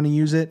 they're going to want to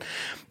use it.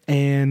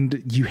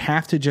 And you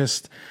have to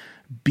just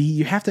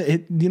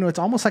it's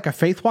almost like a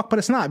faith walk, but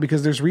it's not,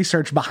 because there's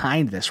research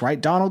behind this,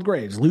 right? Donald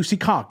Graves, Lucy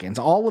Calkins,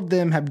 all of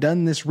them have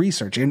done this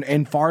research,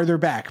 and farther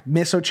back,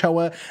 Miss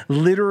Ochoa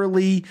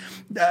literally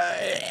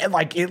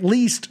at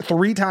least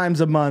 3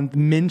 times a month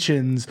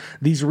mentions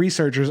these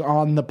researchers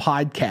on the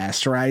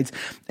podcast, right?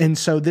 And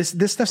so this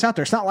stuff's out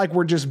there. It's not like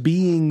we're just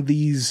being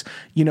these,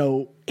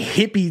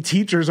 hippie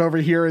teachers over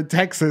here in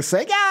Texas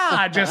saying,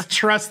 just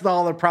trust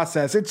all the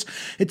process. It's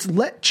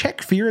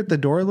check fear at the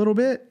door a little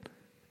bit.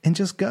 And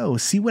just go.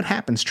 See what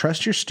happens.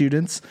 Trust your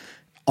students.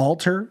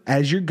 Alter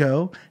as you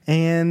go,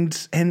 and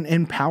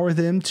empower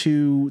them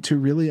to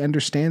really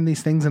understand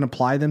these things and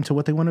apply them to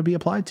what they want to be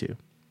applied to.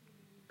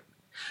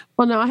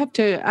 Well, no, I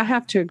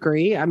have to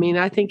agree. I mean,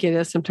 I think it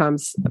is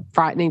sometimes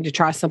frightening to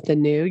try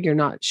something new. You're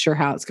not sure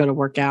how it's going to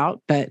work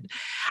out, but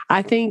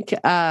I think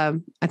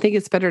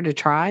it's better to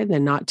try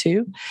than not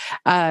to.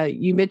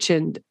 You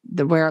mentioned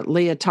where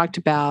Leah talked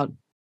about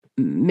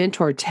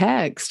mentor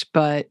text,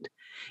 but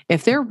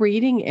if they're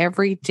reading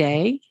every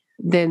day,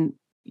 then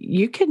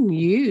you can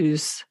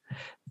use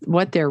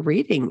what they're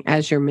reading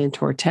as your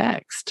mentor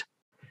text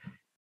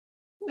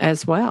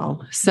as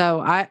well. So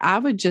I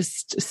would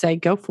just say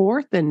go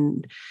forth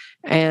and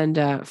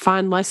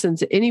find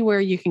lessons anywhere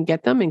you can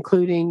get them,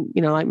 including,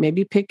 like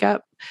maybe pick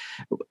up,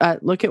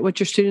 look at what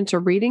your students are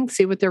reading,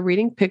 see what they're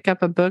reading, pick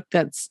up a book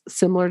that's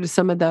similar to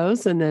some of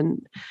those, and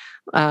then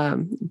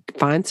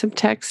find some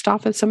text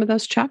off of some of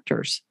those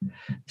chapters.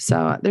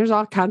 So there's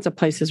all kinds of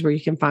places where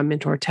you can find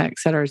mentor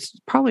texts that are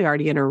probably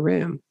already in a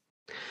room.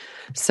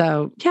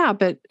 So yeah,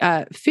 but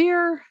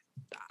fear,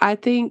 I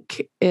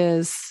think,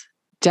 is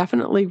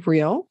definitely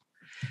real.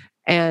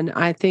 And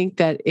I think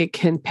that it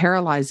can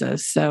paralyze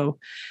us. So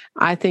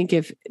I think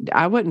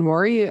I wouldn't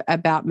worry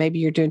about maybe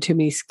you're doing too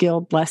many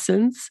skilled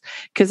lessons,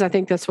 because I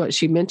think that's what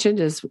she mentioned,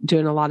 is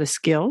doing a lot of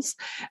skills.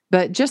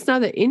 But just know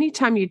that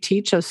anytime you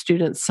teach those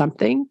students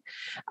something,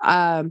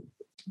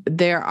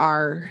 there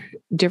are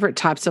different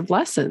types of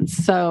lessons.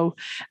 So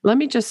let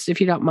me just,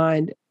 if you don't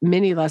mind,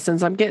 mini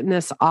lessons. I'm getting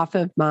this off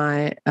of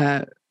my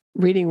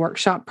reading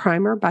workshop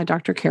primer by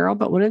Dr. Carroll.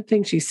 But one of the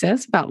things she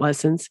says about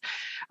lessons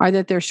are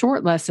that they're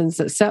short lessons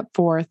that set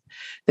forth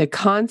the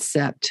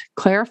concept,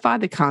 clarify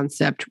the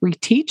concept,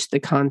 reteach the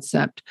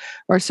concept,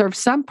 or serve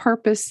some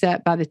purpose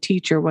set by the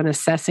teacher when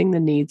assessing the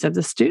needs of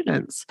the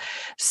students.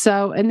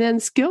 So, and then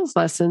skills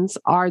lessons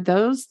are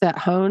those that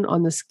hone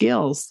on the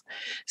skills.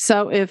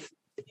 So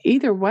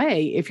either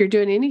way, if you're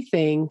doing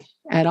anything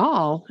at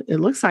all, it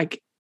looks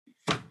like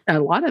a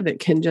lot of it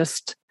can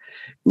just,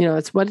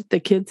 it's what the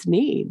kids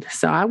need.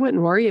 So I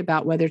wouldn't worry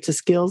about whether it's a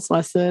skills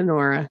lesson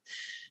or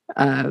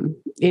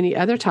any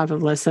other type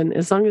of lesson.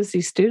 As long as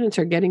these students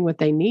are getting what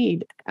they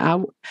need,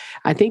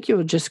 I think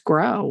you'll just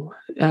grow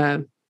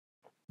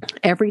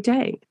every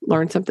day.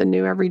 Learn something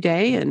new every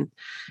day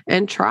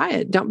and try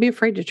it. Don't be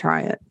afraid to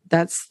try it.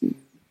 That's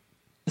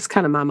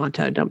kind of my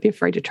motto. Don't be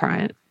afraid to try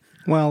it.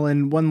 Well,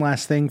 and one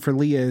last thing for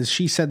Leah is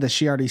she said that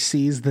she already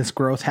sees this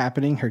growth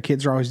happening. Her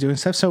kids are always doing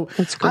stuff. So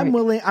I'm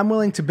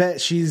willing to bet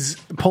she's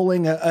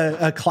pulling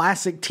a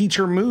classic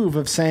teacher move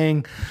of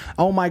saying,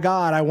 oh my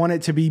God, I want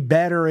it to be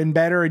better and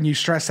better. And you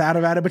stress out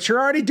about it, but you're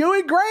already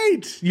doing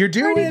great. You're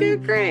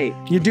doing great.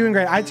 You're doing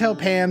great. I tell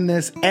Pam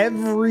this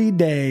every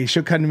day.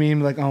 She'll come to me and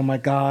be like, oh my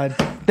God,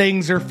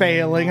 things are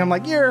failing. I'm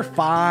like, you're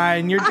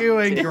fine. You're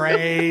doing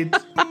great.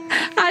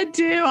 I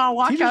do. I'll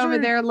walk over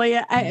there,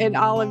 Leah, and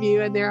all of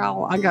you, and there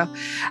I'll go,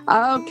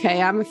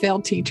 okay, I'm a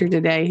failed teacher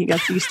today. He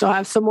goes, you still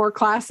have some more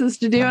classes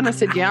to do? And I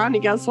said, yeah. And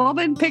he goes, well,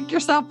 then pick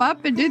yourself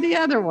up and do the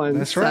other one.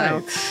 That's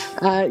right.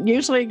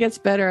 Usually it gets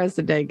better as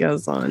the day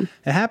goes on.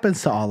 It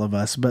happens to all of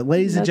us. But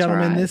ladies and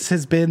gentlemen, This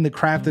has been the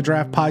Craft the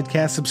Draft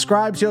podcast.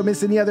 Subscribe so you don't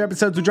miss any other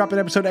episodes. We drop an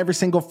episode every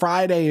single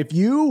Friday. If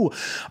you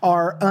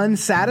are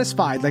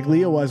unsatisfied, like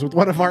Leah was, with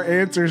one of our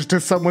answers to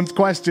someone's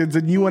questions,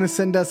 and you want to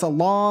send us a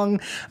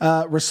long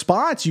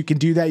response, you can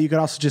do that. You can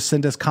also just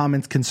send us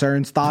comments,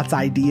 concerns, thoughts,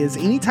 ideas,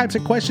 any types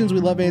of questions.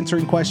 We love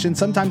answering questions.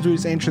 Sometimes we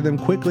just answer them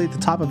quickly at the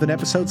top of an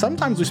episode.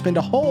 Sometimes we spend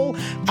a whole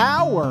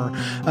hour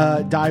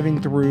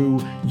diving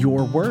through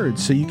your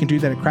words. So you can do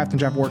that at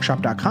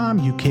craftanddraftworkshop.com.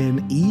 You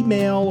can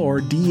email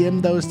or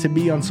DM those to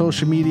me on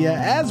social media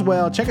as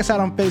well. Check us out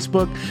on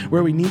Facebook,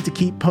 where we need to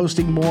keep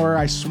posting more.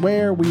 I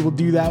swear we will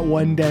do that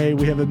one day.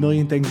 We have a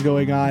million things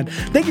going on.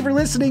 Thank you for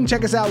listening.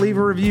 Check us out. Leave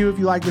a review if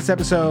you like this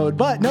episode.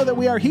 But know that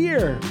we are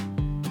here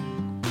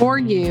for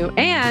you,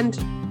 and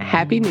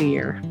Happy New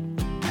Year.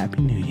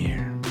 Happy New Year.